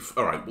done goof.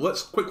 Alright, well,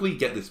 let's quickly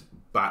get this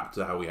back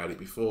to how we had it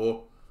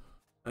before.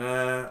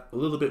 A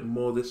little bit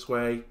more this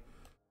way.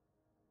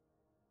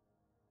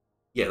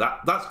 Yeah,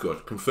 that's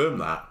good. Confirm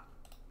that.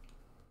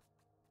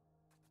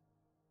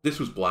 This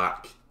was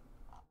black.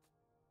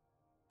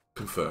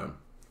 Confirm.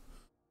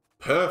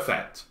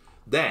 Perfect.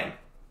 Then,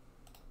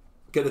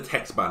 get the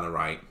text banner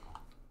right.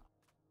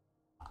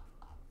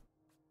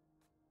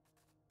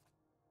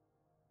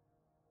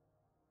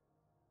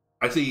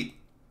 I see.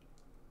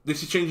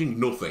 This is changing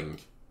nothing.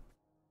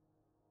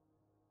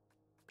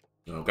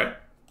 Okay.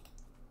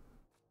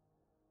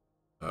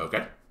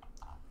 Okay.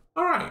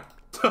 Alright.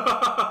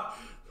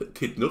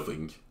 Did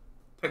nothing.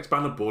 Text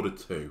banner border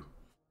 2.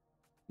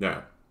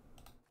 No.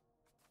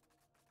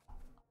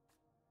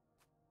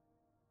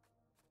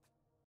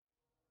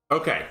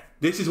 Okay,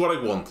 this is what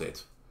I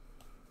wanted.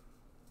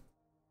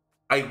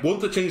 I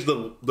want to change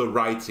the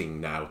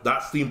writing now.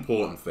 That's the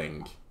important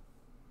thing.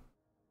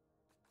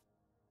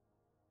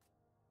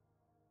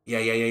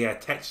 Yeah.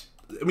 Text.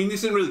 I mean,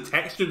 this isn't really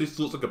texture. This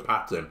looks like a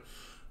pattern.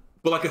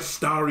 But like a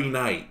starry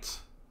night.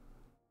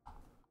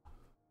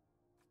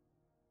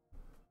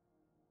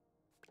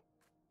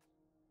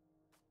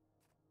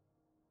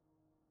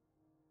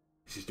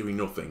 This is doing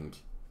nothing.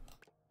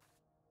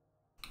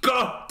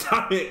 God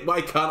damn it!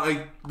 Why can't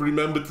I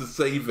remember to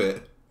save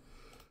it?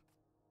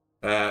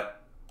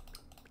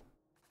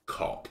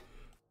 Cock.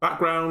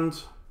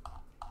 Background.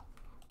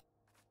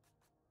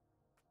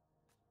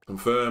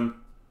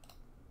 Confirm.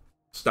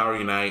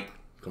 Starry Night.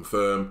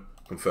 Confirm.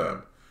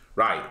 Confirm.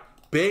 Right.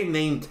 Big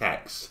name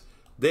text.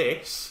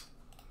 This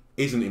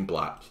isn't in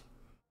black.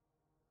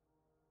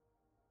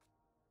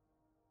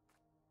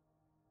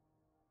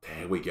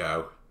 There we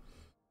go.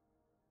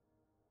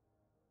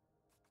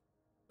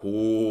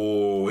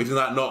 Oh, isn't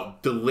that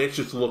not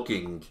delicious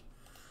looking?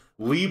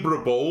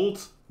 Libra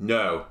bold?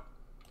 No.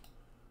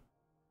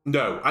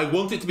 No, I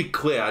want it to be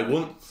clear. I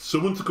want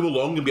someone to come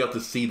along and be able to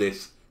see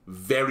this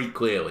very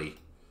clearly.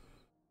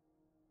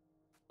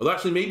 Well,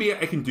 actually, maybe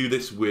I can do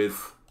this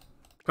with...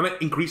 Can I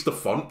increase the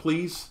font,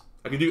 please?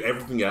 I can do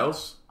everything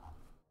else.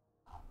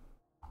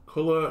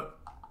 Color.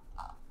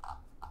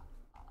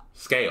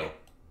 Scale.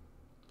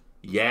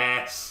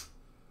 Yes.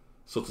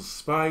 Subtle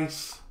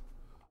spice.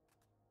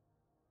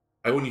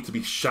 I want you to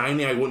be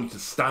shiny. I want you to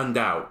stand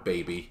out,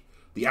 baby.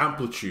 The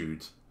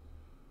amplitude.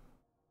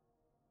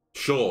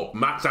 Sure,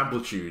 max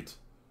amplitude.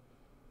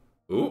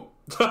 Ooh.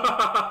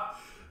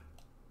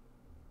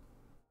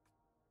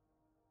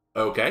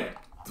 Okay.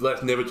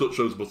 Let's never touch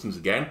those buttons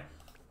again.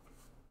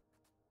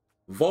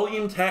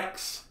 Volume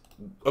text.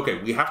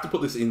 Okay, we have to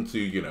put this into,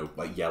 you know,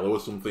 like yellow or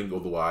something.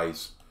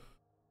 Otherwise,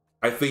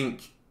 I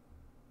think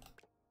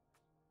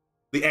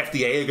the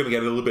FDA are going to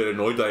get a little bit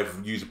annoyed that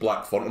I've used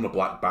black font on a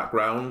black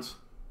background.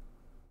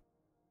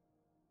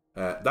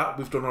 That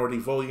we've done already.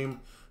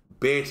 Volume.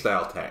 Beer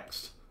style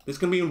text. This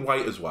can be in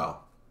white as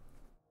well.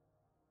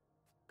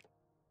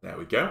 There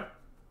we go.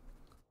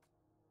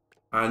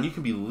 And you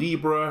can be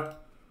Libra.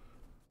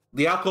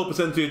 The alcohol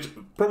percentage,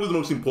 probably the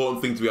most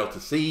important thing to be able to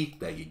see.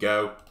 There you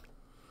go.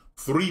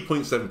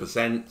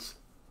 3.7%.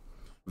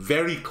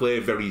 Very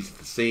clear, very easy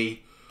to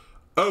see.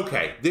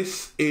 Okay,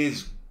 this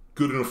is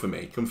good enough for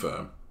me.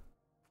 Confirm.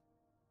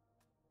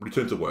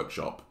 Return to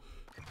workshop.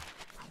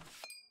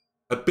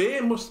 A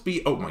beer must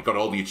be... Oh my god,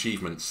 all the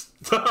achievements.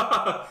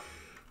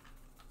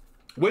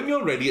 When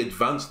you're ready,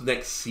 advance to the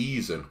next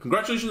season.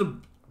 Congratulations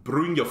on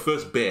brewing your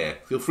first beer.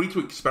 Feel free to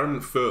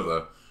experiment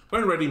further.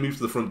 When ready, move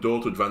to the front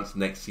door to advance to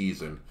the next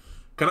season.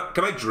 Can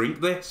I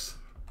drink this?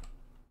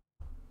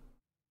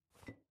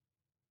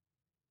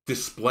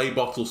 Display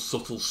bottle,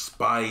 subtle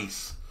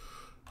spice.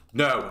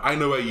 No, I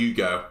know where you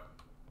go.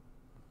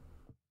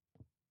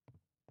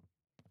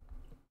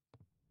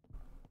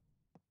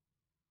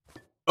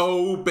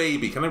 Oh,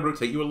 baby. Can I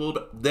rotate you a little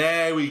bit?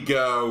 There we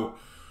go.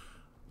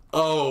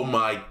 Oh,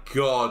 my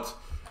God.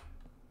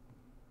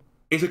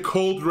 It's a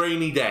cold,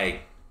 rainy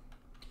day.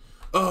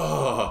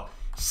 Oh,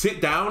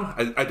 sit down.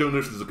 I don't know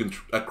if there's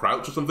a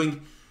crouch or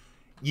something.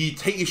 You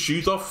take your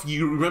shoes off.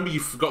 You remember you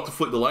forgot to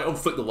flick the light on,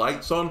 flick the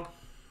lights on.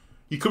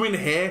 You come in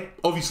here.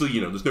 Obviously,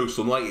 you know, there's no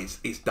sunlight.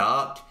 It's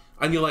dark.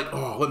 And you're like,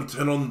 oh, let me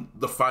turn on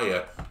the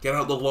fire. Get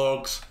out the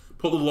logs.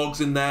 Put the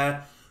logs in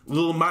there.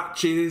 Little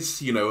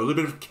matches, you know, a little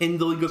bit of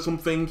kindling or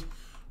something.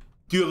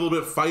 Do a little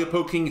bit of fire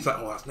poking. It's like,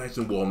 oh, that's nice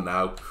and warm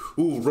now.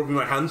 Ooh, rubbing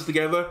my hands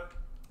together.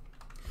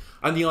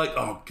 And you're like,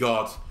 oh,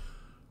 God.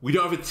 We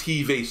don't have a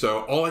TV,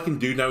 so all I can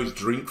do now is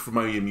drink for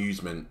my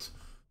amusement.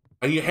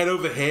 And you head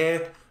over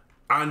here,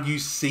 and you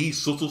see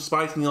subtle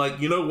spice, and you're like,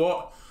 you know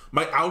what?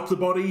 My outer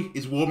body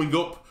is warming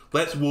up.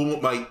 Let's warm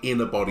up my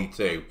inner body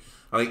too.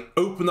 And I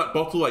open that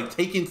bottle, I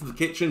take it into the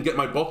kitchen, get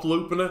my bottle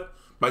opener,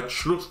 my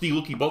trusty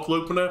lucky bottle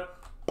opener,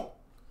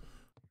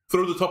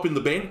 throw the top in the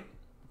bin,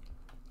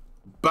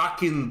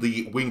 back in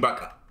the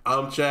wingback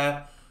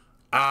armchair,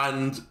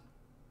 and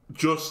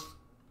just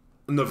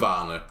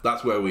nirvana.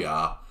 That's where we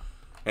are.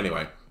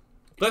 Anyway,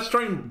 let's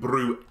try and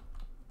brew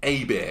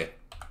a beer.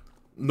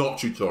 Not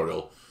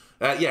tutorial.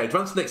 Yeah,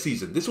 advance next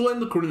season. This will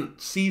end the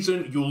current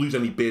season. You'll lose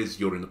any beers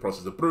you're in the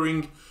process of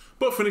brewing,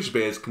 but finished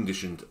beers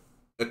conditioned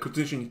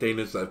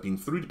containers that have been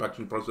through the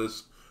packaging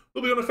process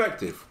will be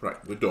ineffective. Right,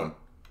 we're done.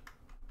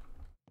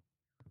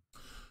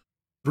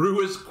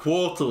 Brewers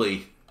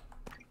Quarterly.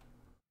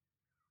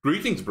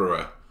 Greetings,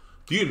 brewer.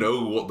 Do you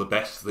know what the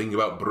best thing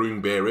about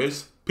brewing beer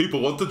is?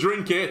 People want to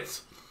drink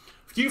it.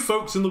 Few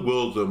folks in the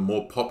world are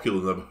more popular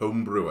than a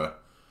home brewer.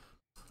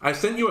 I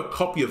sent you a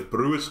copy of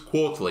Brewers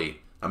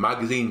Quarterly, a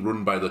magazine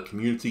run by the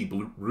Community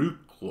Brew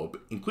Club,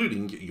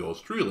 including yours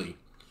truly.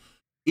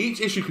 Each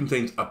issue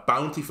contains a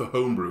bounty for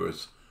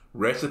homebrewers,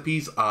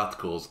 recipes,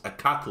 articles, a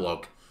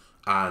catalogue,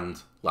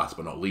 and, last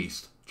but not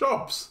least,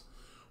 jobs.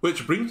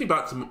 Which brings me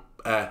back to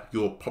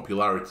your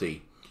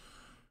popularity.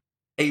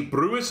 A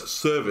brewer's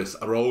service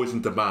are always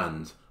in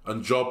demand,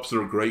 and jobs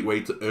are a great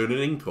way to earn an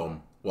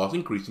income, whilst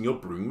increasing your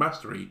brewing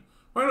mastery.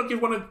 Why not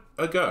give one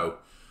a go?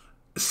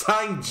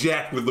 Signed,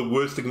 Jeff, with the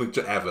worst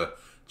signature ever.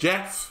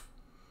 Jeff,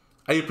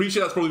 I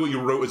appreciate that's probably what you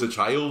wrote as a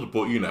child,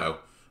 but you know,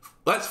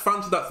 let's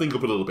fancy that thing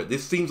up a little bit.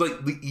 This seems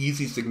like the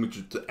easiest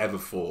signature to ever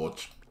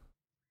forge.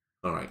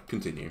 Alright,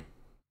 continue.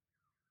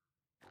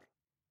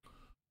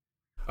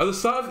 At the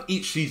start of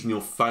each season,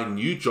 you'll find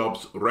new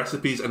jobs,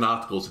 recipes, and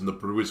articles in the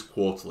Brewers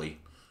Quarterly.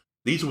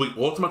 These will be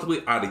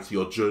automatically added to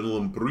your journal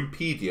and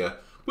Brewpedia,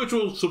 which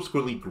will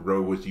subsequently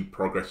grow as you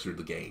progress through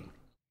the game.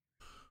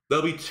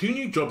 There'll be 2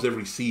 new jobs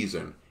every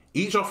season,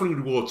 each offering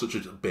rewards such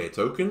as beer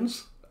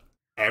tokens,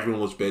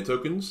 everyone loves beer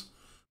tokens,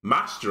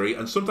 mastery,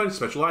 and sometimes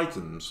special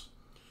items.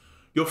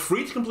 You're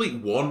free to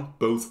complete one,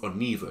 both, or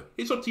neither.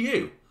 It's up to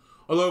you.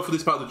 Although for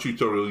this part of the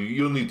tutorial,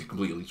 you'll need to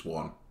complete at least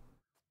one.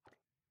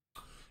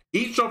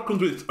 Each job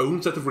comes with its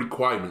own set of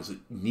requirements that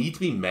need to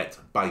be met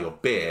by your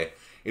beer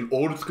in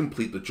order to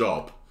complete the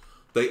job.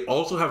 They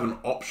also have an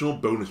optional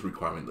bonus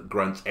requirement that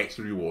grants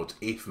extra rewards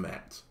if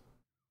met.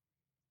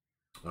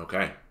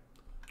 Okay.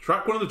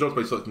 Track one of the jobs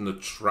by selecting the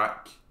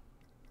track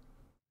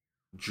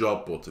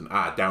job button.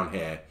 Down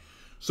here.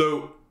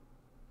 So,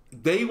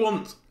 they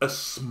want a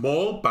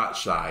small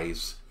batch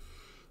size.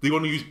 They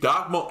want to use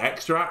dark malt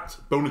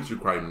extract. Bonus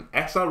requirement.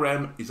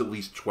 SRM is at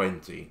least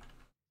 20.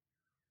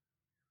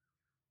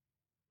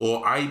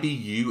 Or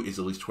IBU is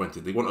at least 20.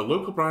 They want a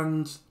local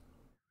band,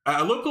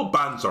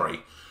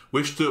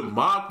 wish to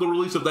mark the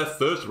release of their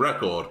first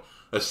record,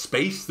 a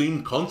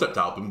space-themed concept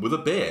album with a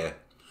beer,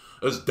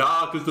 as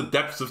dark as the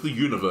depths of the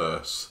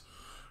universe.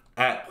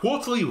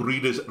 Quarterly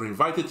readers are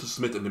invited to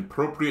submit an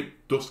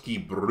appropriate dusky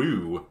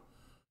brew.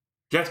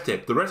 Guest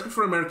tip, the recipe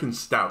for American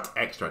Stout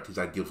extract is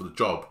ideal for the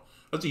job,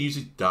 as it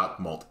uses dark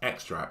malt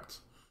extract.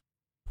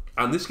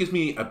 And this gives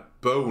me a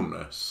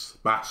bonus,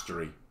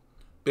 mastery.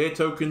 Beer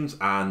tokens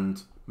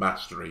and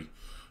mastery.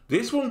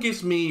 This one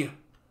gives me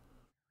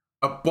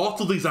a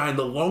bottle design,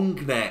 the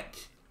long neck.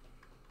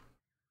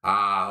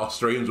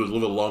 Australians would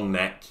love a long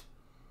neck.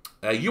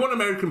 You want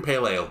American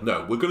Pale Ale?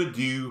 No, we're going to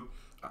do...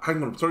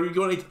 Hang on, sorry,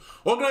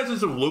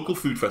 organisers of local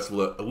food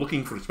festival are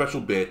looking for a special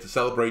beer to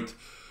celebrate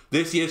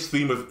this year's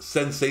theme of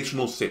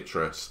sensational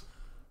citrus.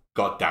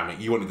 God damn it,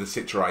 you wanted the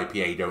Citra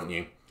IPA, don't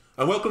you?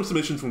 And welcome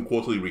submissions from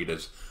quarterly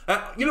readers.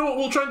 You know what,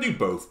 we'll try and do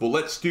both, but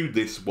let's do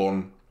this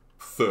one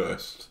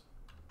first.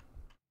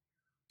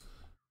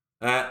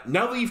 Now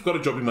that you've got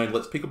a job in mind,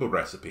 let's pick up a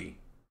recipe.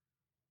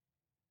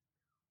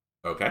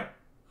 Okay.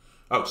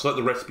 Oh, select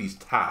the recipes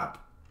tab.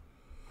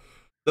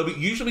 There'll be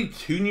usually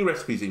 2 new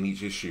recipes in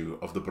each issue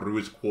of the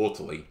Brewers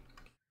Quarterly,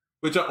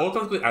 which are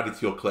automatically added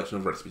to your collection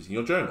of recipes in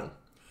your journal.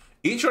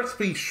 Each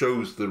recipe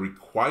shows the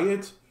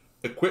required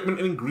equipment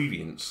and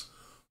ingredients,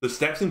 the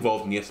steps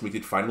involved in the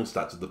estimated final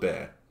stats of the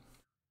beer.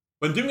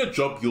 When doing a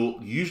job, you'll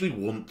usually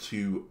want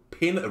to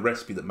pin a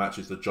recipe that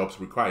matches the job's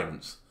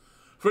requirements.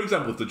 For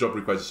example, if the job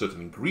requires a certain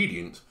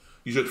ingredient,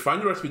 you should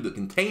find a recipe that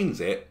contains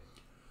it.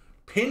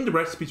 Pinned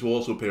recipes will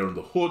also appear on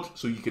the HUD,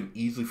 so you can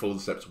easily follow the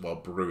steps while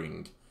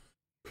brewing.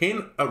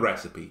 Pin a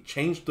recipe.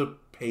 Change the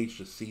page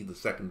to see the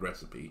second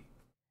recipe.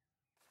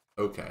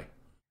 Okay.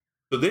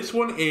 So this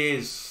one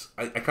is...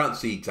 I can't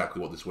see exactly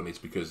what this one is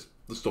because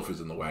the stuff is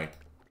in the way.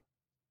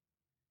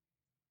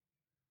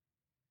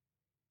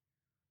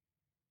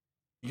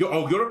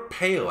 You're a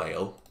pale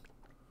ale?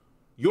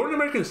 You're an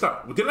American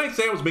stout. Didn't I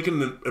say I was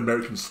making an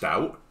American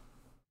stout?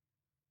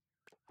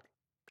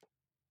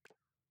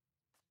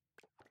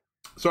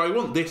 So I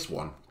want this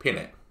one. Pin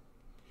it.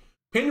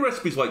 Pin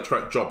recipes like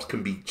track jobs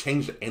can be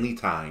changed at any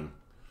time.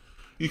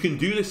 You can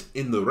do this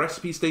in the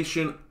recipe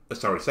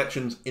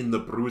sections in the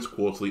Brewer's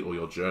Quarterly or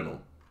your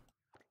journal.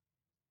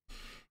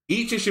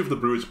 Each issue of the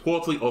Brewer's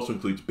Quarterly also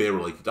includes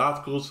beer-related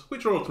articles,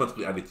 which are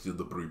automatically added to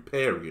the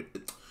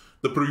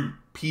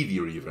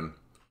Brewpedia even.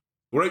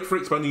 Great for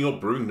expanding your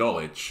brewing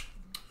knowledge.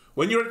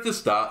 When you're ready to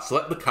start,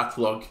 select the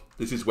catalogue.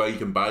 This is where you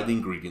can buy the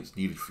ingredients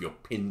needed for your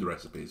pinned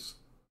recipes.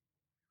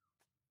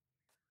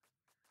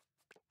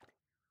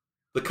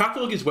 The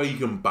catalogue is where you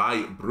can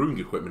buy brewing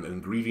equipment and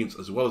ingredients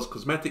as well as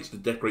cosmetics to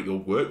decorate your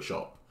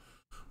workshop.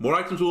 More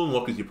items will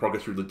unlock as you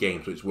progress through the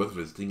game, so it's worth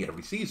visiting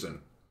every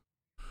season.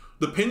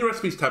 The Pinned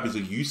Recipes tab is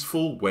a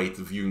useful way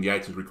to viewing the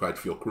items required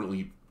for your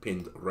currently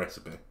pinned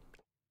recipe.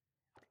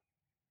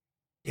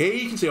 Here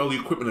you can see all the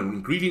equipment and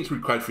ingredients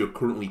required for your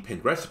currently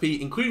pinned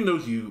recipe, including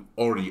those you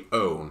already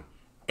own.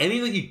 Any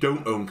that you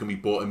don't own can be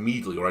bought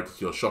immediately or added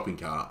to your shopping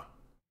cart.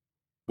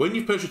 When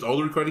you've purchased all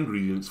the required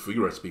ingredients for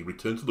your recipe,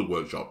 return to the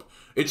workshop.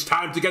 It's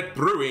time to get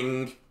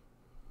brewing!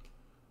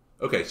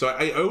 Okay, so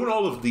I own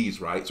all of these,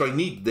 right? So I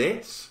need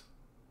this.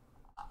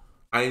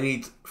 I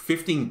need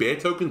 15 beer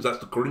tokens, that's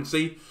the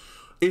currency.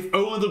 If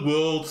only the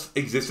world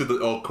existed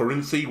or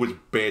currency was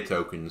beer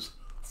tokens.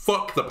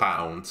 Fuck the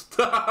pound.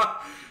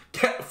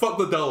 Fuck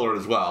the dollar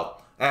as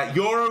well.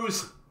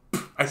 Euros,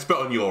 I spent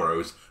on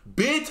euros.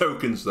 Beer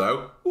tokens,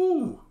 though,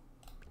 ooh.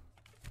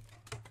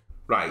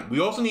 Right, we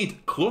also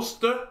need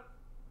cluster.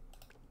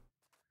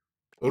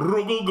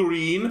 Ruggle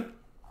green.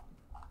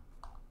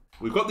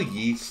 We've got the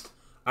yeast.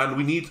 And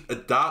we need a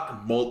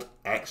dark malt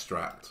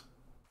extract.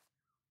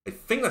 I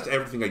think that's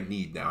everything I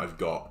need now. I've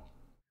got.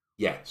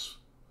 Yes.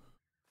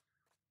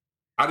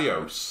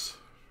 Adios.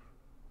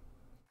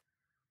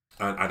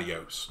 And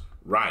adios.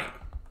 Right.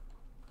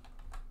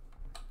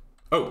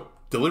 Oh,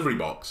 delivery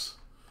box.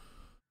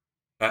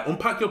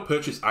 Unpack your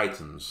purchased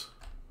items.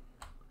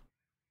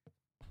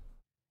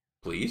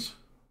 Please.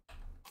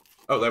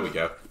 Oh, there we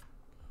go.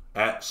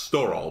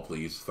 Store all,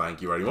 please.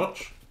 Thank you very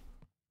much.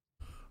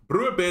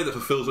 Brew a beer that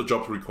fulfills the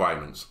job's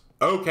requirements.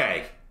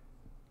 Okay.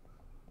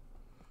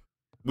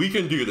 We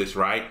can do this,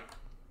 right?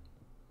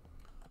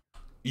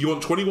 You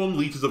want 21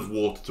 litres of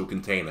water to a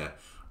container.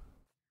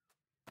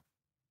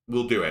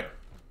 We'll do it.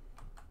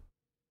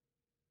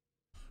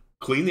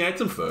 Clean the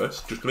item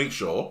first, just to make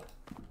sure.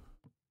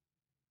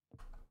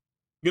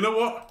 You know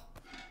what?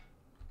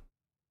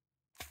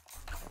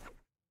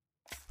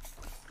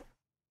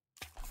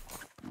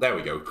 There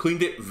we go.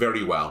 Cleaned it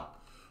very well.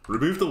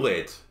 Remove the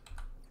lid.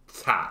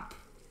 Tap.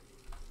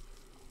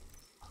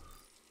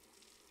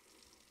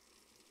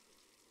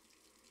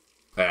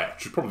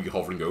 Should probably be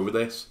hovering over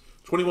this.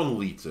 21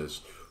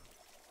 litres.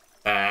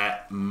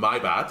 My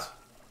bad.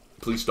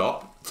 Please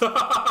stop.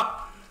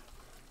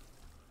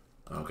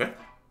 Okay.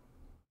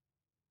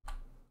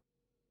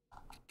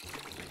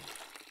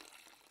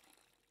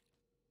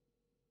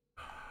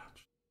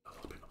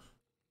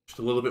 Just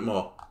a little bit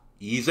more.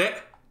 Ease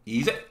it.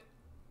 Ease it.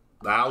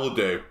 That'll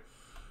do.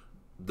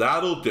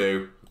 That'll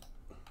do.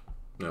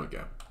 There we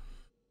go.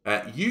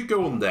 You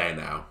go on there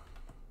now.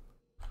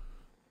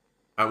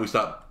 And we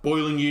start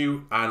boiling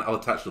you, and I'll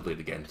attach the lid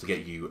again to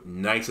get you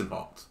nice and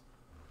hot.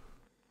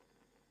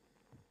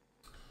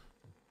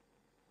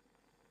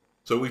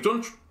 So we've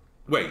done...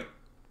 Wait.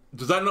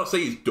 Does that not say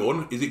it's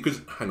done? Is it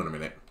because... Hang on a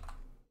minute.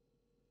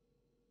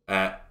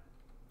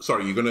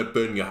 Sorry, you're going to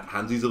burn your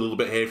handsies a little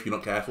bit here if you're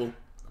not careful.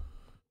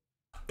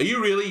 Are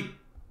you really...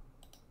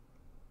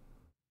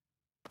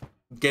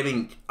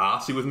 getting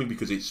arsey with me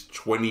because it's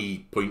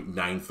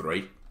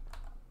 20.93?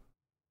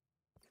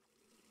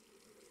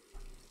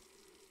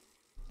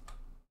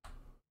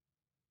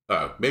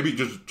 Oh, maybe it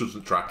just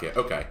doesn't track it.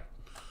 Okay.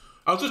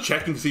 I was just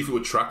checking to see if it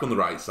would track on the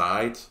right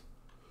side.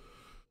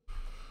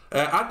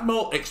 Add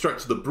malt extract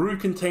to the brew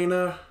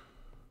container.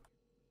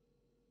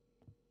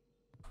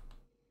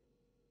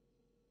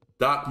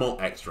 Dark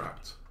malt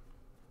extract.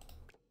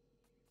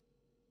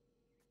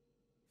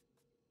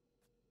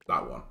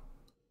 That one.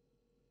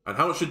 And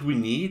how much should we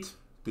need?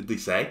 Did they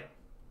say?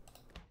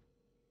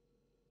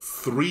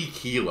 3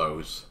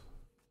 kilos.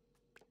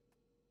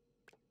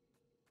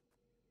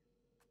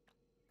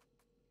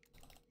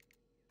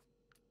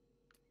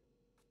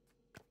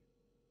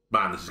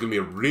 Man, this is going to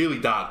be a really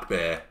dark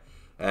beer.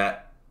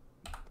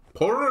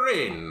 Pour her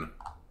in.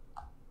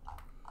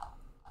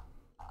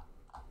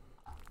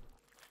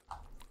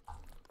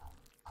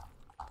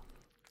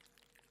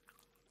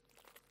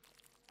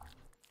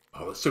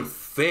 Oh, it's so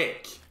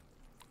thick.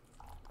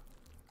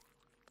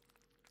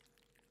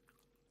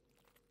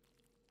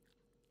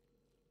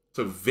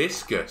 So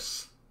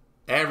viscous.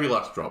 Every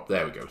last drop.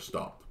 There we go.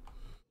 Stop.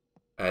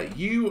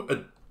 You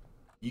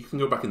can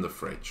go back in the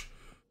fridge.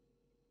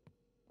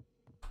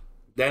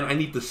 Then I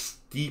need the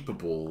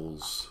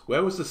steepables.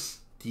 Where was the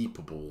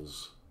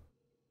steepables?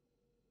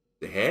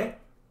 The hair?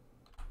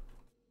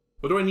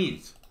 What do I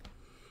need?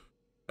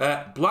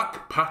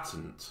 Black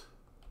patent.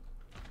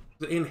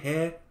 Is it in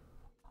here?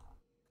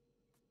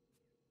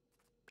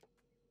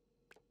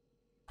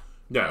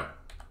 No.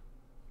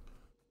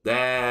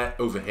 They're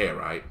over here,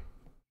 right?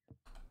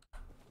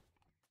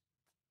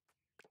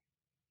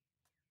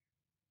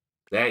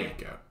 There you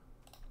go.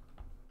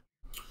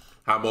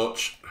 How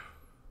much?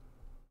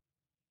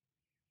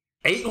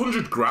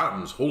 800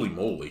 grams. Holy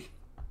moly.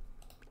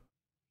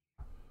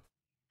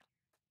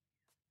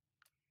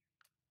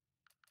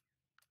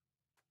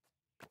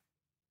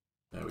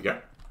 There we go.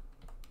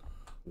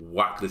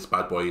 Whack this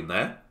bad boy in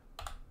there.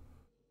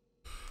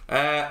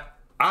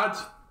 Add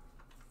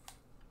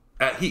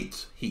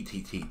heat.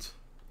 Heat.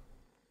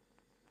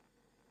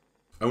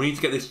 And we need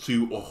to get this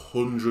to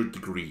 100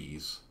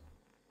 degrees.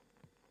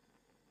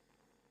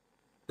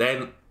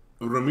 Then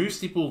remove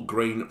steeple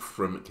grain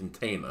from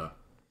container.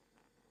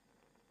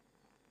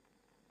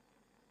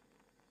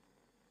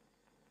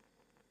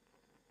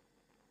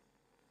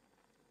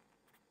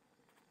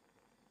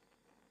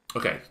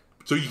 Okay,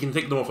 so you can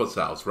take them off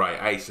ourselves. Right,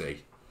 I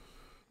see.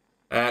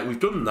 We've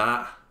done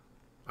that,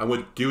 and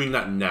we're doing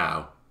that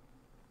now.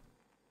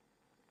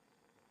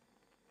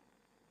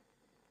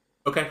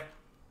 Okay.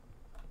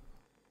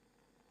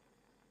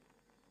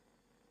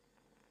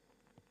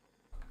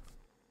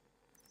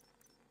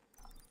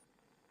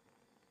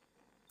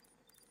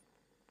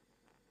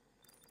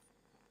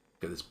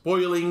 Get this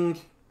boiling.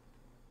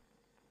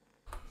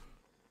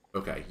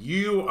 Okay,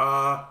 you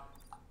are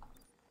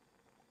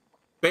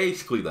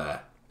basically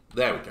there.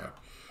 There we go.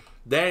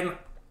 Then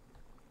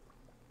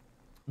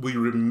we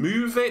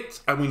remove it,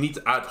 and we need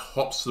to add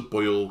hops to the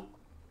boil.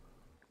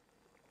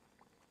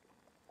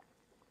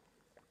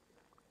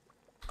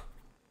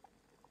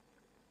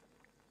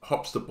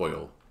 Hops to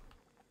boil.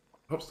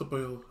 Hops to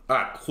boil.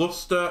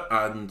 Cluster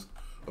and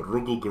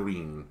Ruggle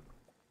green.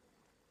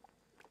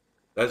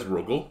 There's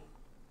Ruggle.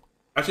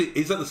 Actually,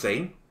 is that the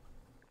same?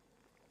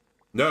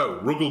 No,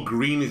 Ruggle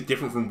green is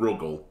different from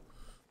Ruggle.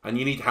 And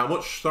you need how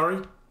much,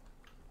 sorry?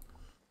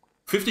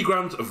 50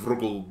 grams of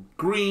Ruggle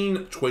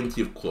green,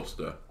 20 of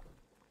cluster.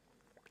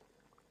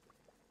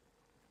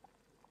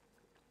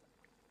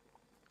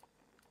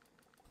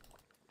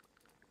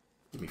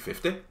 Give me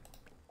 50.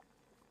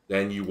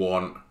 Then you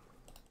want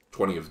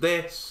 20 of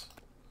this.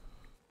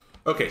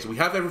 Okay, so we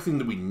have everything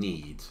that we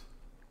need.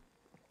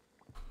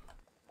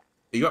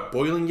 Are you at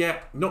boiling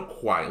yet? Not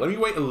quite. Let me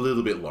wait a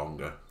little bit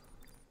longer.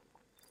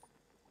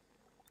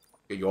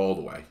 Get you all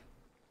the way.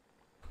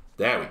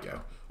 There we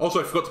go. Also,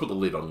 I forgot to put the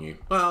lid on you.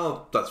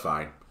 Well, that's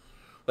fine.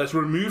 Let's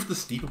remove the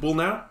steepable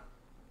now.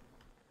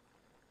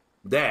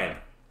 Then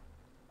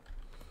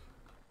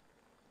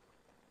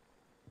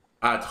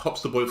add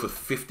hops to boil for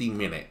 15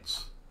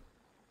 minutes.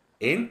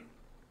 In.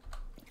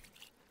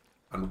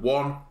 And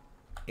 1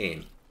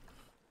 in.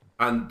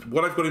 And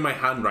what I've got in my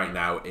hand right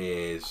now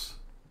is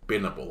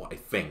binnable, I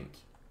think.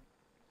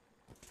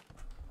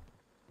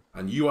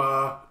 And you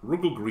are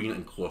Ruggle green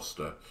and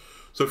cluster.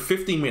 So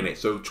 15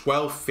 minutes, so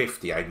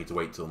 12:50 I need to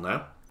wait till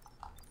now.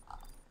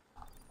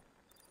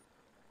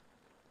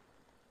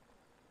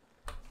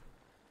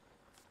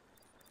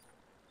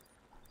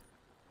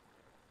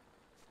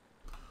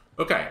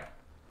 Okay,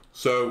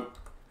 so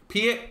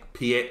pee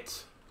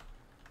it.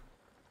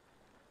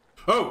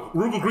 Oh,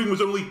 Ruggle green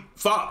was only,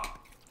 fuck.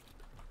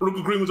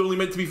 Ruggle green was only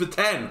meant to be for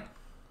 10.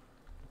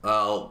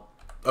 Well,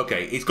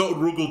 okay, it's got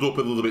ruggled up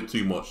a little bit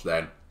too much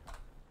then.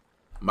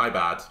 My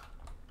bad.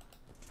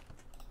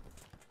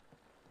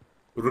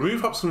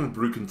 Remove hops from the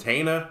brew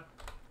container.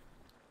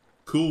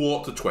 Cool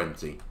water to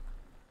 20.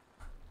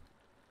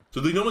 So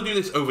they normally do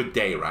this over a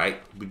day,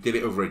 right? We did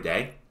it over a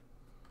day.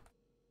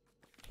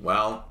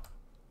 Well,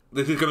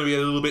 this is going to be a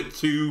little bit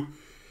too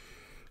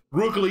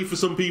ruggly for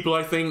some people,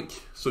 I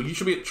think. So you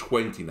should be at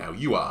 20 now.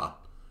 You are.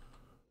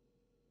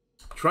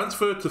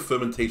 Transfer to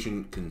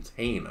fermentation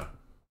container.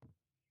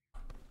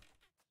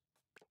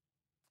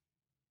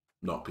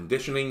 Not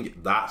conditioning.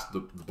 That's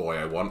the boy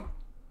I want.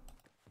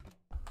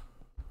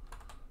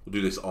 We'll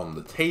do this on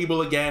the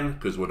table again,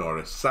 because we're not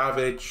a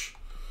savage.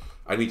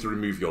 I need to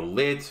remove your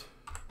lid.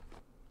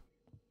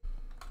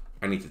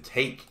 I need to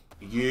take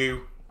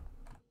you,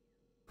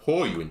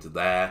 pour you into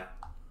there.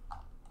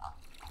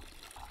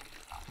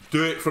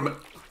 Do it from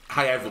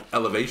high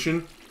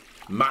elevation,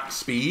 max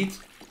speed.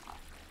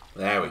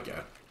 There we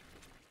go.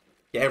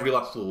 Get every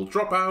last little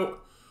drop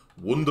out.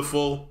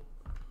 Wonderful.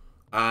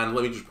 And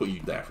let me just put you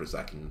there for a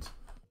second.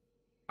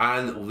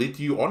 And lid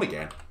you on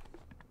again.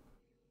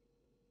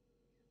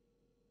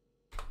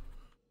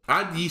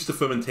 Add yeast to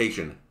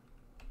fermentation.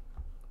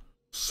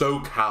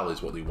 SoCal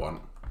is what they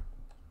want.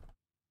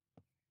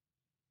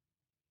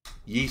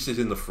 Yeast is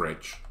in the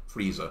fridge.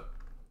 Freezer.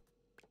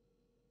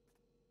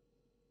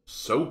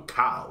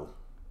 SoCal.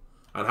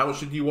 And how much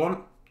did you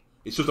want?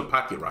 It's just a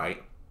packet,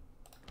 right?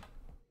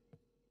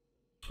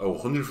 Oh,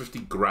 150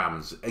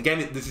 grams.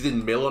 Again, this is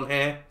in mil on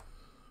here.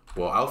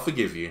 Well, I'll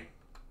forgive you.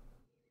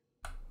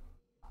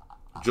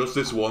 Just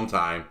this one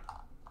time.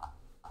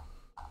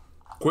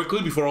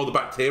 Quickly, before all the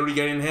bacteria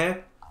get in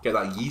here. Get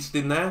that yeast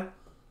in there.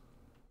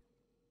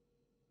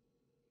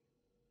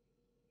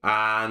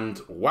 And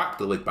whack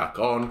the lid back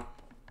on.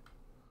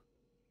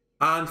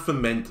 And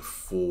ferment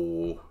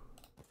for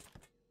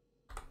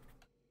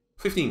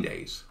 15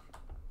 days.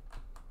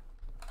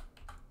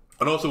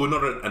 And also, we're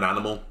not an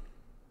animal.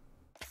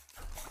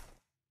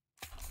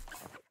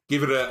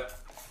 Give it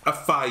a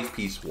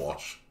 5-piece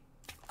wash.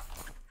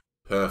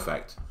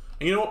 Perfect.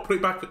 And you know what? Put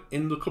it back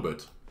in the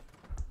cupboard.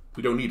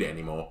 We don't need it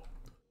anymore.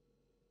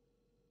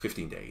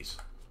 15 days.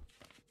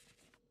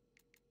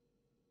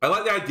 I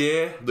like the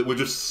idea that we're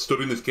just stood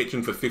in this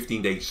kitchen for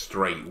 15 days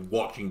straight,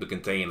 watching the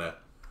container.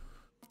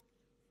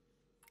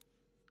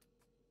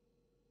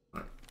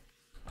 Right.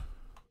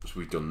 So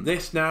we've done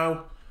this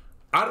now.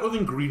 Add other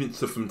ingredients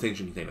to the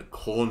fermentation container.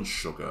 Corn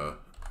sugar.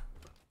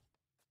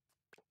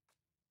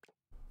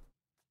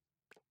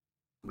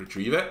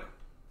 Retrieve it.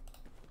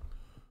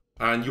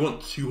 And you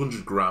want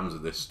 200 grams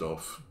of this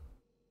stuff.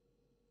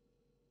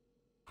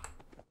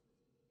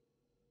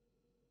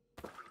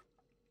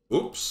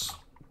 Oops.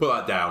 Put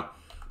that down.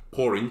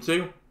 Pour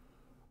into.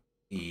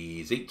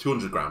 Easy.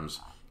 200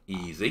 grams.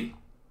 Easy.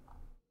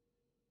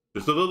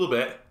 Just a little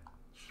bit.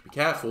 Just be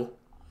careful.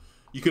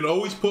 You can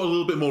always put a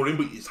little bit more in,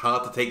 but it's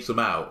hard to take some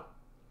out.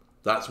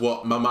 That's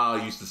what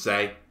Mama used to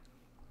say.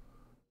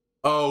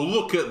 Oh,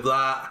 look at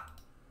that.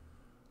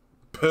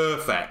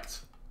 Perfect.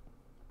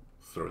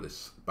 Throw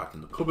this back in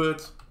the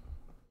cupboard.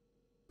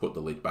 Put the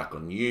lid back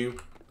on you.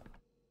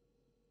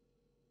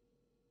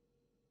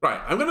 Right,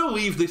 I'm going to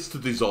leave this to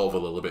dissolve a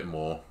little bit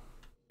more.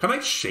 Can I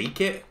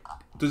shake it?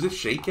 Does it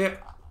shake it?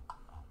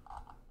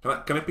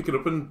 Can I pick it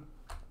up and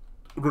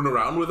run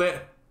around with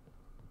it?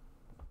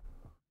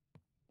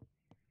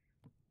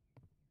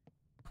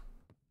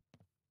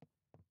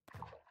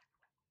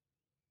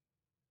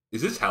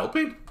 Is this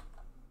helping?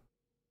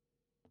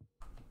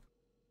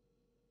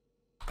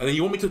 And then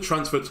you want me to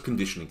transfer it to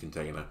conditioning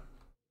container.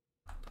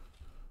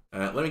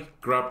 Let me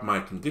grab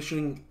my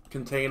conditioning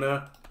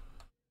container.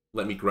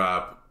 Let me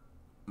grab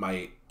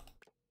my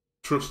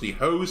trusty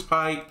hose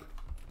pipe.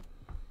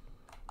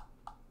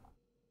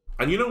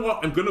 And you know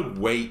what? I'm going to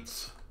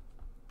wait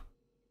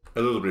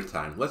a little bit of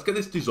time. Let's get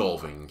this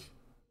dissolving.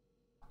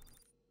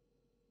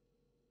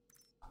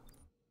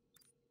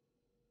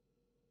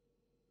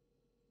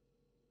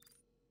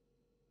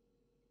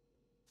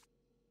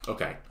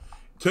 Okay.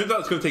 Turns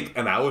out it's going to take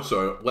an hour,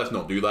 so let's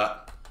not do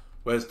that.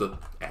 Where's the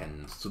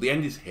end? So the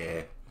end is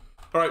here.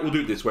 Alright, we'll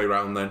do it this way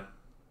around then.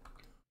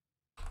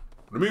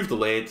 Remove the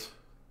lid.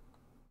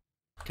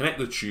 Connect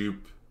the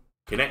tube.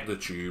 Connect the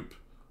tube.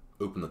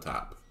 Open the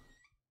tap.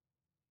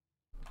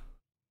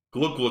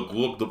 Glug, glug,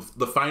 glug.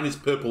 The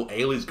finest purple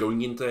ale is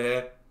going into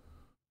here.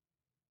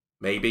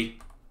 Maybe.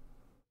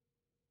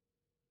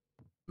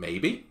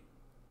 Maybe?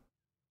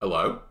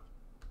 Hello?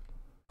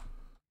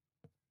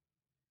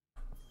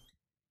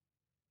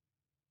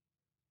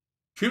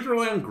 Tubes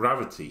rely on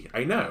gravity.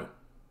 I know.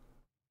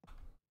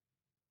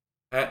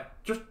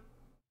 Just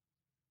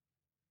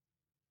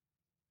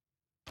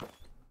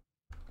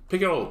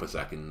pick it all up a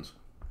second.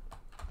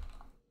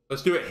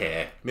 Let's do it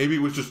here. Maybe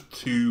it was just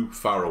too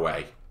far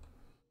away.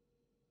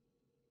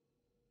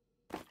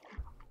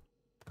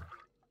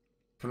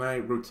 Can I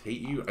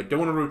rotate you? I don't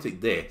want to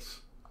rotate this.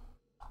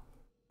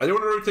 I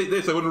don't want to rotate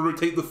this. I want to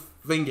rotate the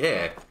thing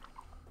here.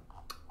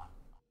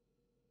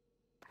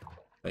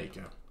 There you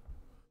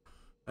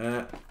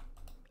go.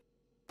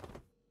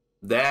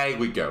 There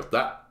we go.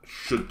 That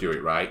should do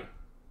it, right?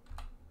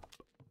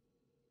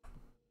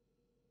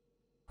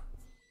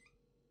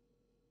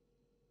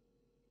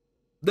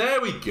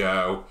 There we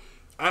go.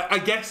 I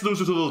guess there was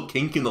just a little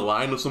kink in the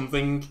line or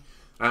something,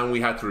 and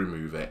we had to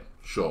remove it.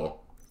 Sure.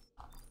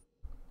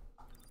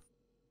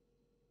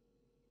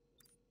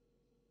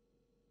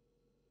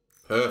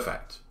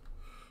 Perfect.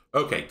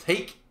 Okay,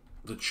 take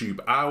the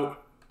tube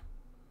out.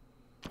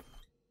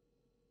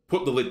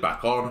 Put the lid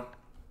back on.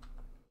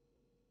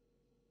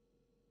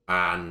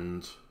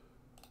 And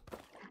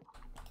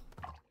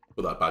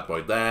put that bad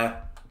boy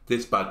there.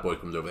 This bad boy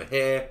comes over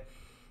here.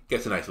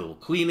 Gets a nice little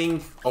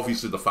cleaning.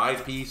 Obviously the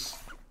 5-piece.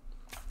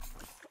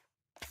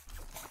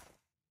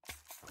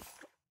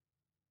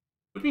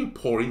 What do you mean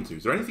pour into?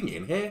 Is there anything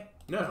in here?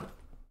 No.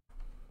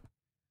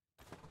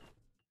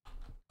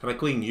 Can I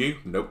clean you?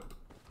 Nope.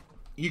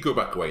 You go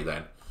back away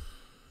then.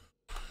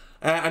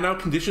 And now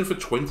condition for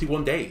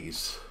 21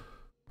 days.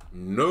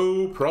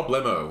 No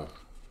problemo.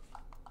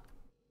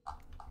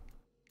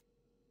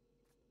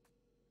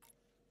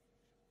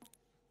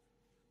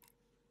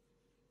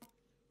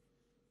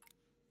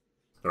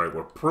 Alright,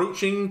 we're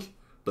approaching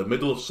the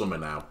middle of summer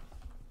now.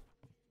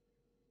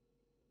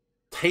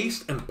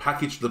 Taste and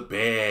package the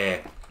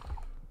beer.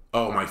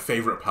 Oh, my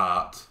favourite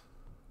part.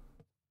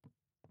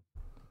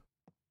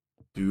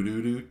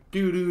 Do-do-do,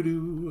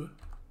 do-do-do.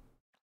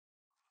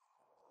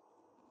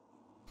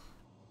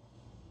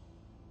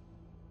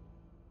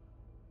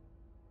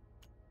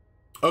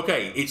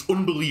 Okay, it's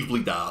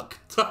unbelievably dark.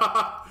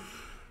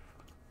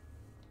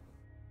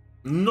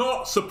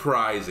 Not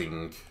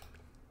surprising.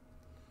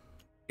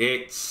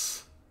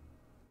 It's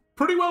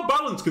pretty well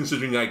balanced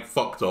considering I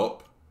fucked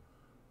up.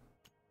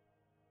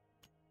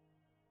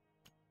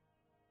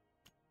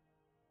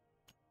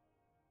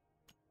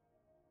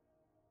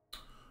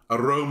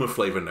 Aroma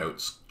flavor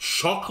notes.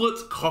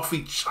 Chocolate,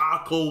 coffee,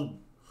 charcoal,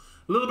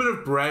 a little bit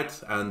of bread,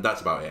 and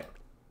that's about it.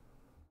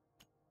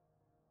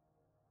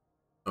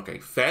 Okay,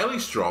 fairly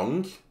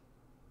strong.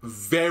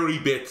 Very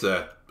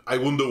bitter. I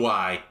wonder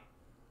why.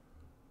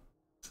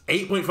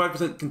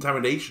 8.5%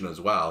 contamination as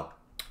well.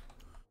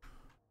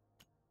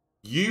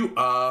 You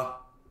are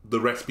the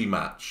recipe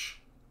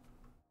match.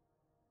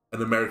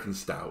 An American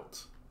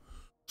stout.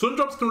 Some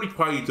jobs can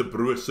require you to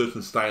brew a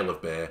certain style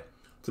of beer.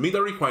 To meet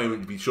that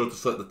requirement, be sure to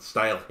select the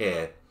style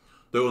here.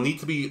 There will need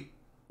to be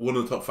one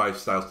of the top 5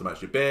 styles to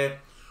match your beer.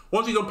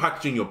 Once you're done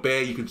packaging your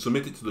beer, you can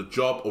submit it to the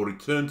job or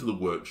return to the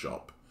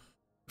workshop.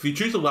 If you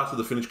choose the latter,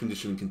 the finished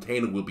conditioning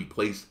container will be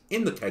placed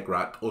in the keg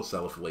rack or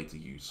cellar for later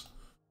use.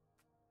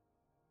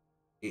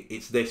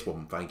 It's this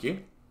one, thank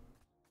you.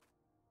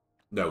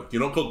 No,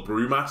 you're not called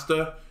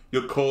Brewmaster.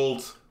 You're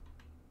called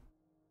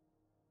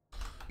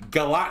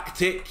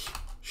Galactic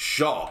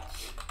Shock.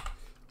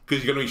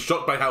 Because you're going to be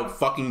shocked by how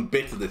fucking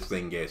bitter this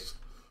thing is.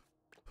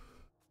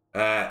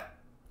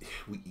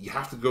 You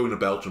have to go in a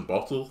Belgian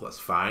bottle. That's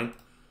fine.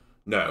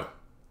 No.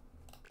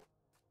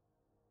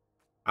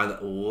 And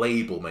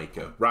label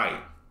maker. Right.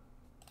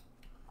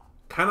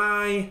 Can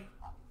I...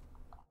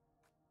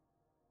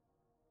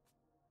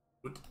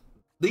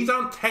 These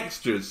aren't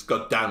textures,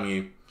 god damn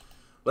you.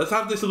 Let's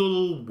have this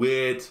little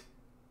weird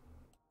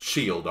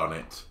shield on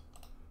it.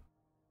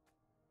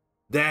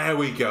 There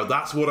we go.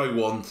 That's what I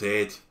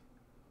wanted.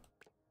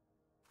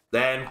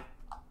 Then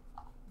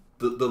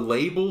the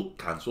label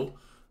cancel.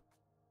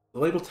 The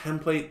label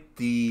template,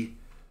 the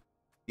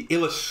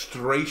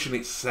illustration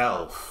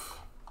itself.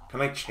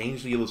 Can I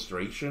change the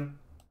illustration?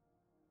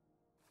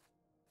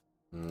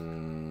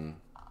 Or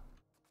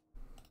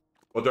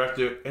do I have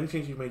to do any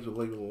changes you've made to the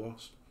label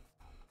lost?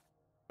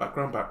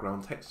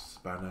 Background,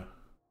 text banner.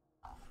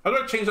 How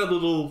do I change that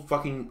little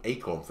fucking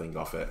acorn thing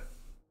off it?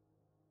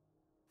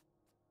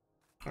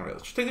 Alright,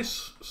 let's just take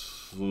this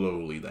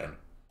slowly then.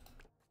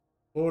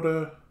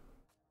 Order.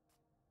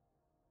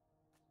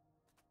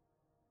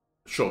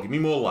 Sure, give me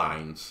more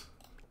lines.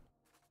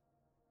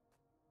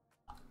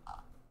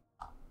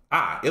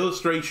 Ah,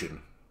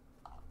 illustration.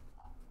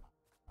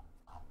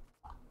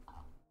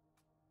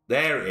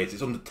 There it is.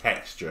 It's under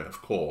texture,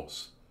 of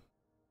course.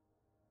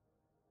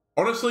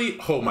 Honestly,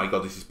 oh my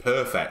god, this is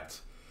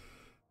perfect.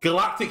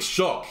 Galactic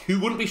shock. Who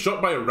wouldn't be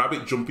shocked by a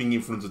rabbit jumping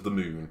in front of the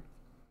moon?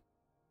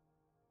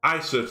 I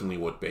certainly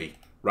would be.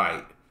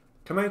 Right.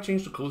 Can I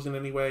change the colours in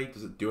any way?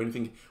 Does it do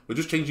anything? We're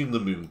just changing the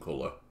moon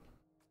colour.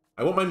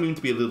 I want my moon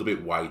to be a little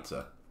bit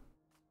whiter.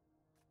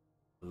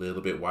 A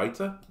little bit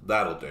whiter?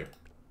 That'll do.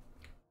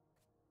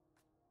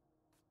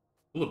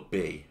 Colour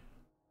B.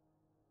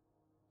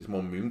 Is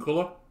more moon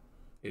colour?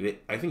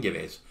 I think it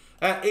is.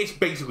 It's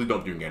basically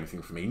not doing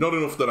anything for me. Not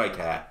enough that I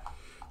care.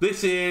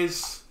 This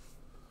is...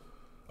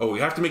 Oh, we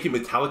have to make it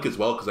metallic as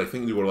well, because I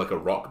think they were like a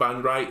rock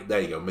band, right?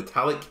 There you go.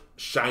 Metallic,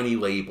 shiny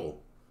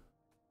label.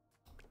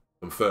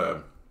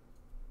 Confirm.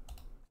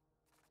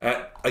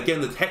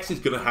 Again, the text is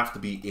going to have to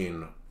be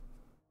in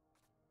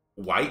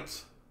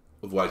white.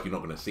 Otherwise, you're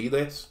not going to see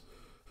this.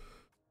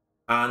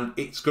 And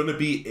it's going to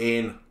be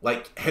in,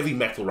 like, heavy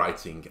metal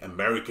writing.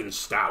 American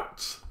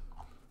Stout.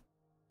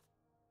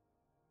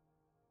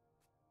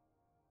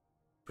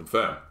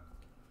 Confirm.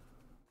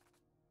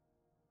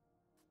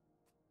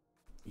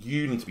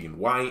 You need to be in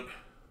white.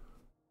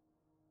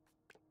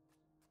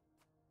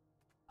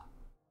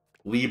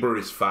 Libra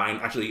is fine.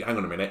 Actually, hang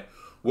on a minute.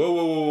 Whoa,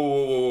 whoa, whoa,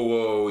 whoa, whoa,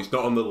 whoa. It's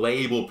not on the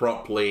label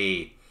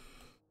properly.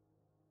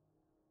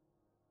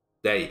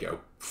 There you go.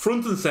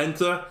 Front and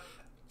center.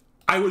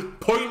 I was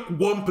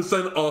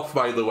 0.1% off,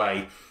 by the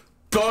way.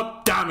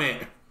 God damn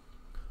it.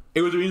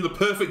 It would have been the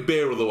perfect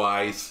beer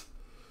otherwise.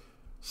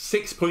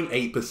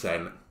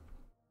 6.8%.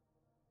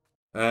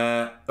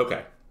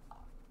 Okay.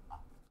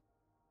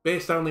 Beer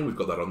styling, we've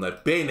got that on there.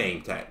 Beer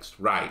name text,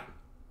 right.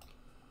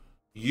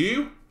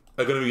 You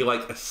are going to be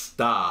like a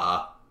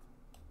star.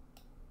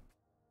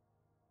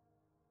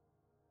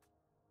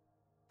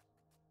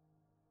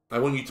 I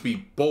want you to be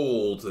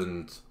bold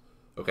and...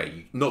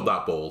 Okay, not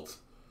that bold.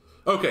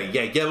 Okay,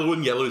 yeah, yellow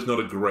and yellow is not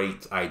a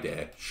great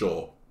idea,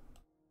 sure.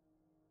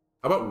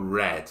 How about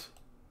red?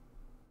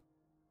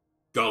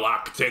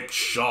 Galactic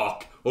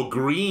shock. Or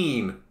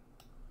green.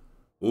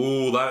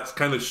 Ooh, that's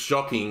kind of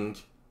shocking.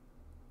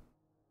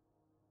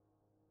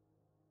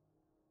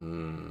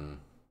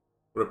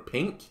 Or a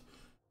pink?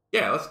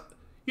 Yeah, let's...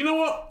 You know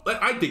what?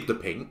 I dig the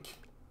pink.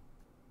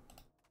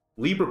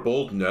 Libra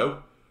bold,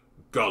 no.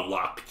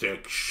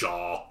 Galactic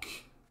shock.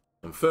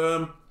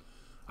 Confirm.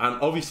 And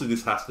obviously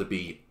this has to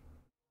be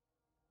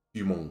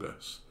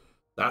humongous.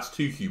 That's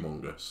too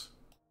humongous.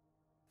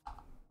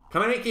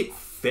 Can I make it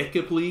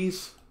thicker, please?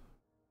 Is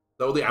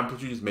that what the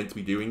amplitude is meant to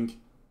be doing?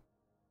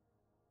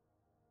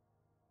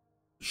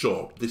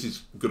 Sure, this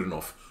is good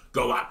enough.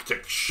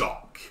 Galactic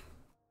shock.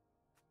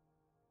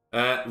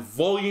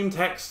 Volume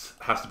text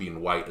has to be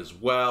in white as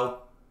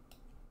well.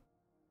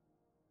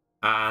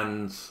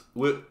 And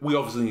we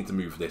obviously need to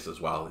move this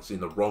as well. It's in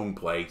the wrong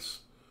place.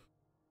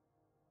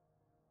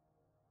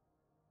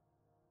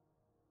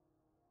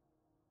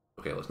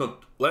 Okay, let's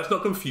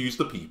not confuse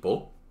the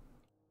people.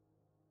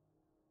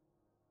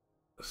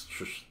 Let's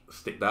just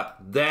stick that.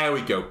 There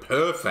we go.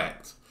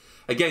 Perfect.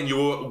 Again, you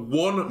were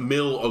 1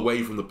 mil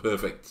away from the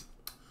perfect.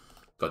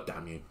 God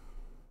damn you.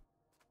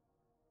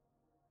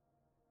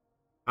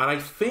 And I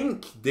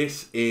think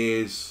this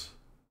is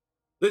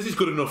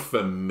good enough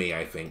for me,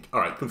 I think.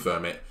 All right,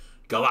 confirm it.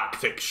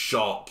 Galactic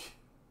shock.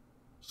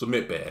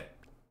 Submit beer.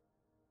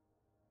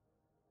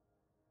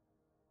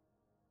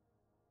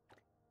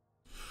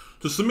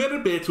 To submit a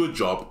beer to a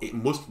job, it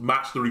must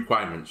match the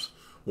requirements.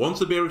 Once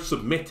the beer is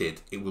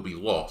submitted, it will be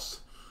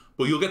lost.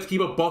 But you'll get to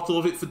keep a bottle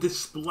of it for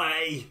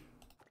display.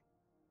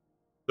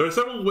 There are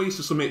several ways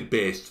to submit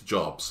beers to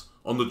jobs.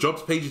 On the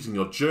jobs pages in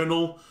your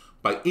journal,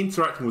 by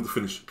interacting with the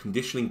finished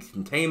conditioning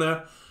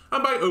container,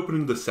 and by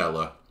opening the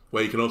cellar,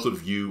 where you can also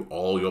view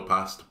all your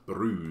past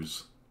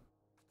brews.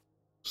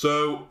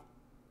 So,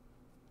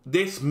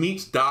 this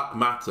meets dark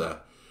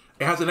matter.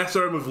 It has an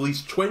SRM of at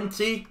least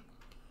 20.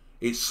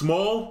 It's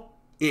small.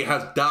 It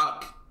has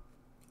dark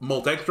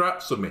malt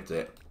extract. Submit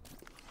it.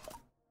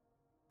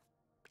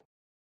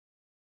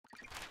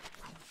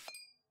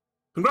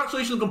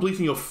 Congratulations on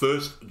completing your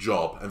first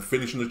job and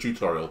finishing the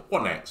tutorial.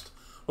 What next?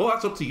 Well,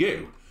 that's up to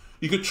you.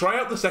 You could try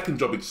out the second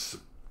job,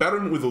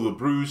 experiment with other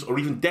brews, or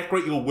even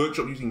decorate your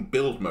workshop using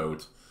build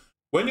mode.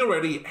 When you're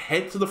ready,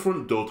 head to the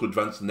front door to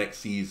advance the next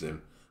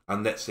season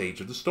and next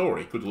stage of the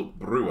story. Good luck,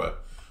 brewer.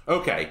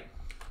 Okay,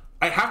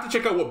 I have to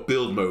check out what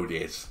build mode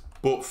is,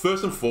 but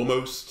first and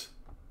foremost,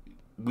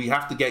 we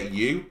have to get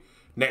you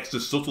next to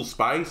Subtle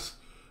Spice.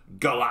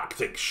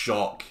 Galactic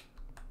shock.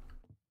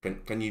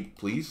 Can you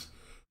please?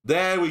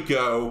 There we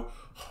go.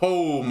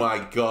 Oh my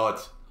god.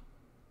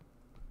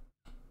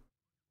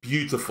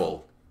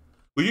 Beautiful.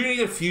 We do need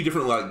a few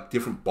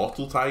different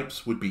bottle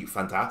types would be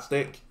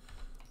fantastic.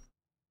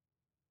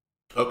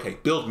 Okay,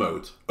 build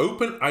mode.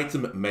 Open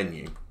item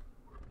menu.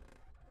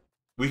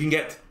 We can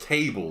get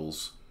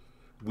tables.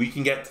 We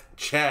can get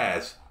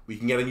chairs. We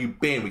can get a new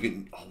bin. We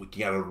can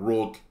get a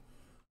rug.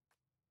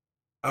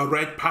 A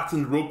red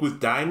patterned rug with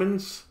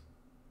diamonds.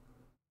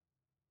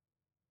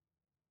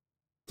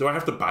 Do I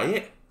have to buy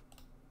it?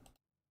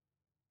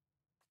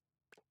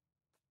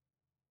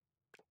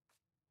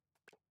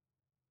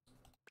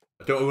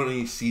 I don't own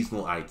any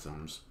seasonal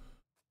items.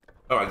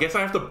 Oh, I guess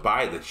I have to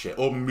buy this shit.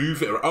 Or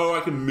move it around. Oh,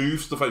 I can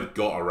move stuff I've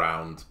got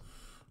around.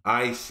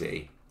 I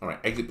see. Alright,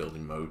 exit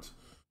building mode.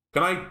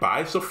 Can I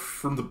buy stuff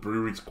from the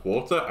brewery's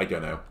quarter? I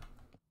don't know.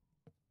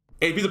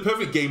 It'd be the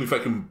perfect game if I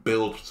can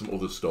build some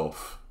other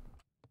stuff.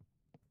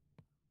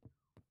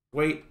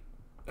 Wait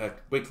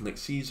till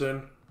next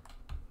season.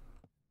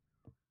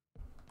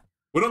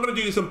 We're not going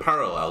to do this in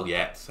parallel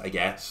yet, I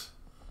guess.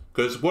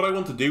 Because what I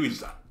want to do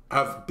is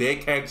have beer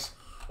kegs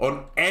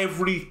on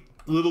every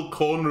little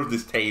corner of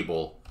this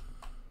table.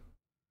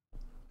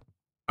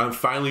 And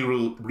finally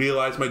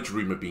realize my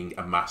dream of being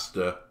a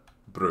master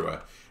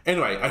brewer.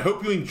 Anyway, I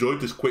hope you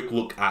enjoyed this quick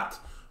look at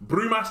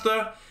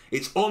Brewmaster.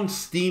 It's on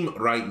Steam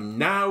right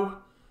now,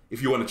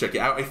 if you want to check it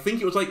out. I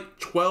think it was like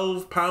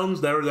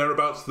 £12 there or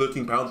thereabouts,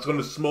 £13. It's on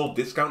a small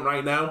discount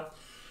right now.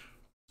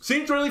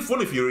 Seems really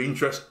fun if you're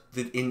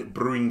interested in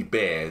brewing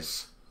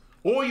beers.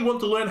 Or you want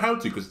to learn how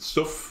to, because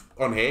stuff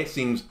on here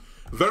seems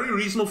very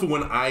reasonable for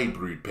when I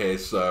brewed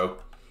beers, so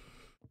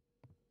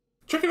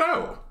check it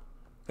out.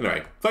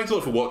 Anyway, thanks a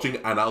lot for watching,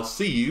 and I'll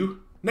see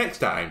you next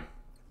time.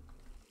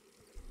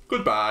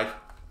 Goodbye.